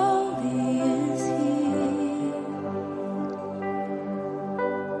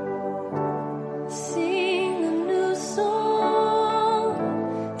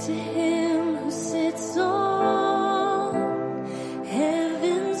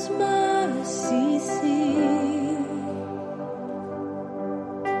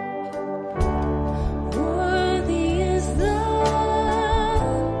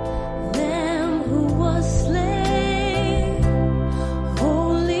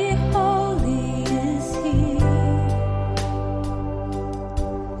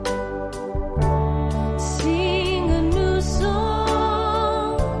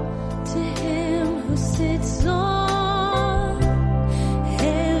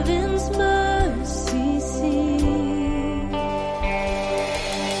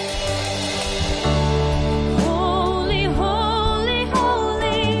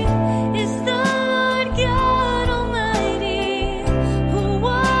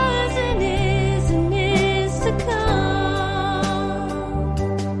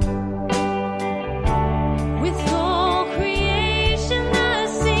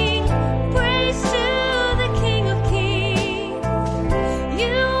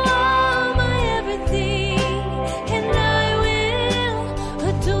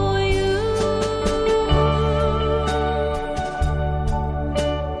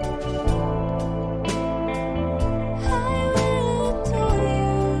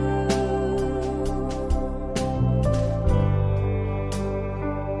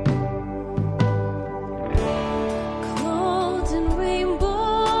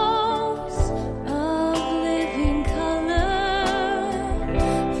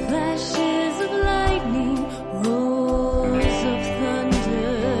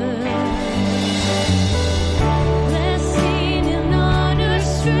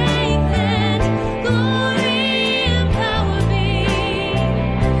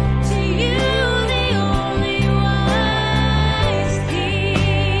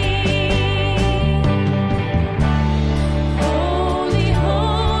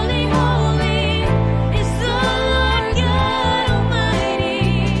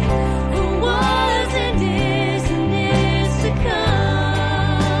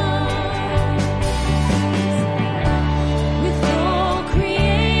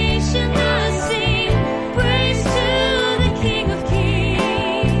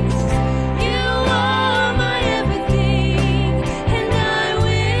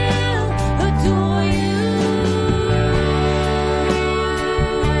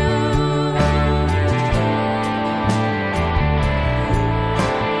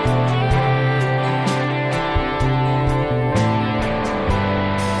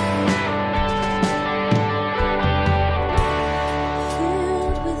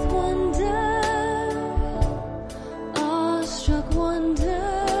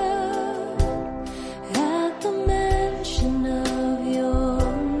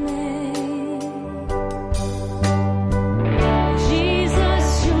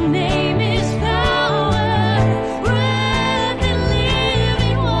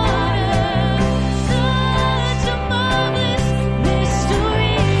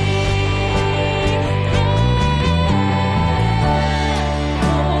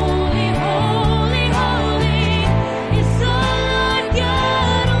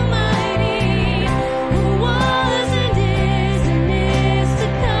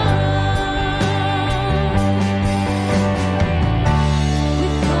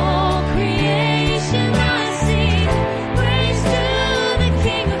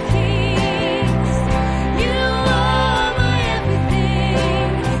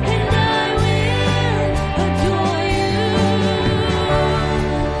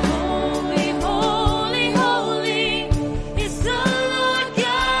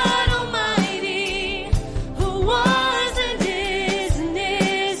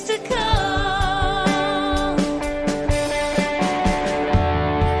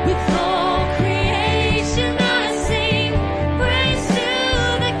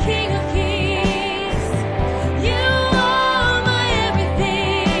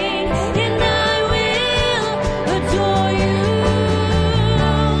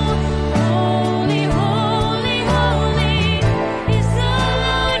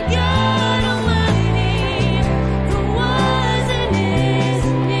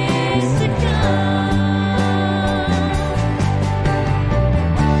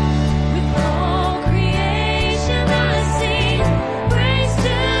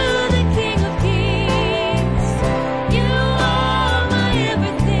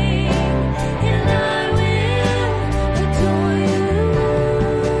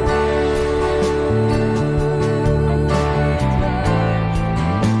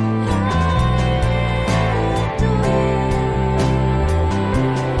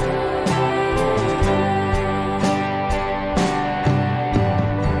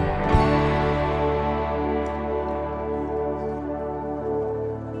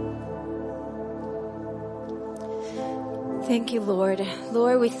Thank you, Lord.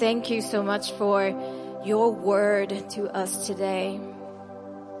 Lord, we thank you so much for your word to us today.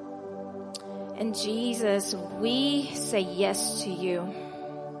 And Jesus, we say yes to you.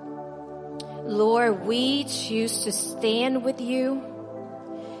 Lord, we choose to stand with you,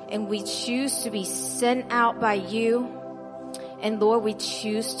 and we choose to be sent out by you. And Lord, we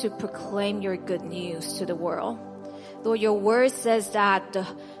choose to proclaim your good news to the world. Lord, your word says that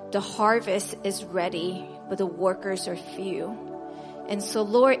the harvest is ready, but the workers are few. And so,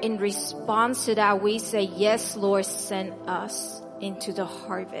 Lord, in response to that, we say, yes, Lord, send us into the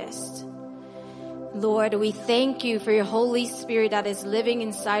harvest. Lord, we thank you for your Holy Spirit that is living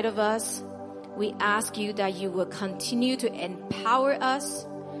inside of us. We ask you that you will continue to empower us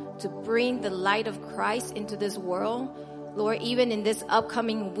to bring the light of Christ into this world. Lord, even in this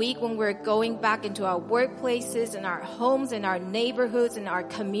upcoming week when we're going back into our workplaces and our homes and our neighborhoods and our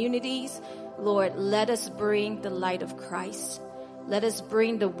communities, Lord, let us bring the light of Christ. Let us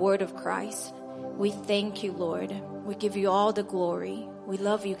bring the word of Christ. We thank you, Lord. We give you all the glory. We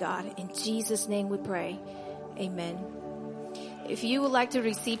love you, God. In Jesus' name we pray. Amen. If you would like to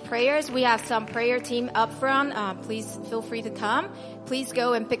receive prayers, we have some prayer team up front. Please feel free to come. Please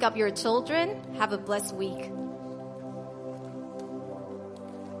go and pick up your children. Have a blessed week.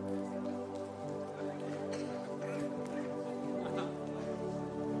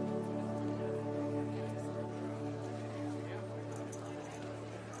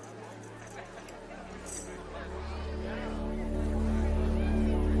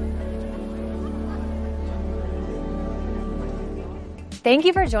 Thank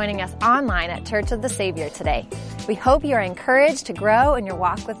you for joining us online at Church of the Savior today. We hope you are encouraged to grow in your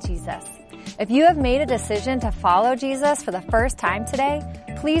walk with Jesus. If you have made a decision to follow Jesus for the first time today,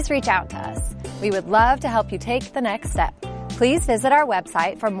 please reach out to us. We would love to help you take the next step. Please visit our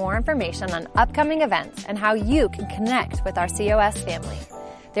website for more information on upcoming events and how you can connect with our COS family.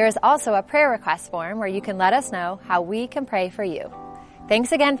 There is also a prayer request form where you can let us know how we can pray for you.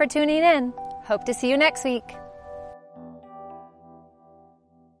 Thanks again for tuning in. Hope to see you next week.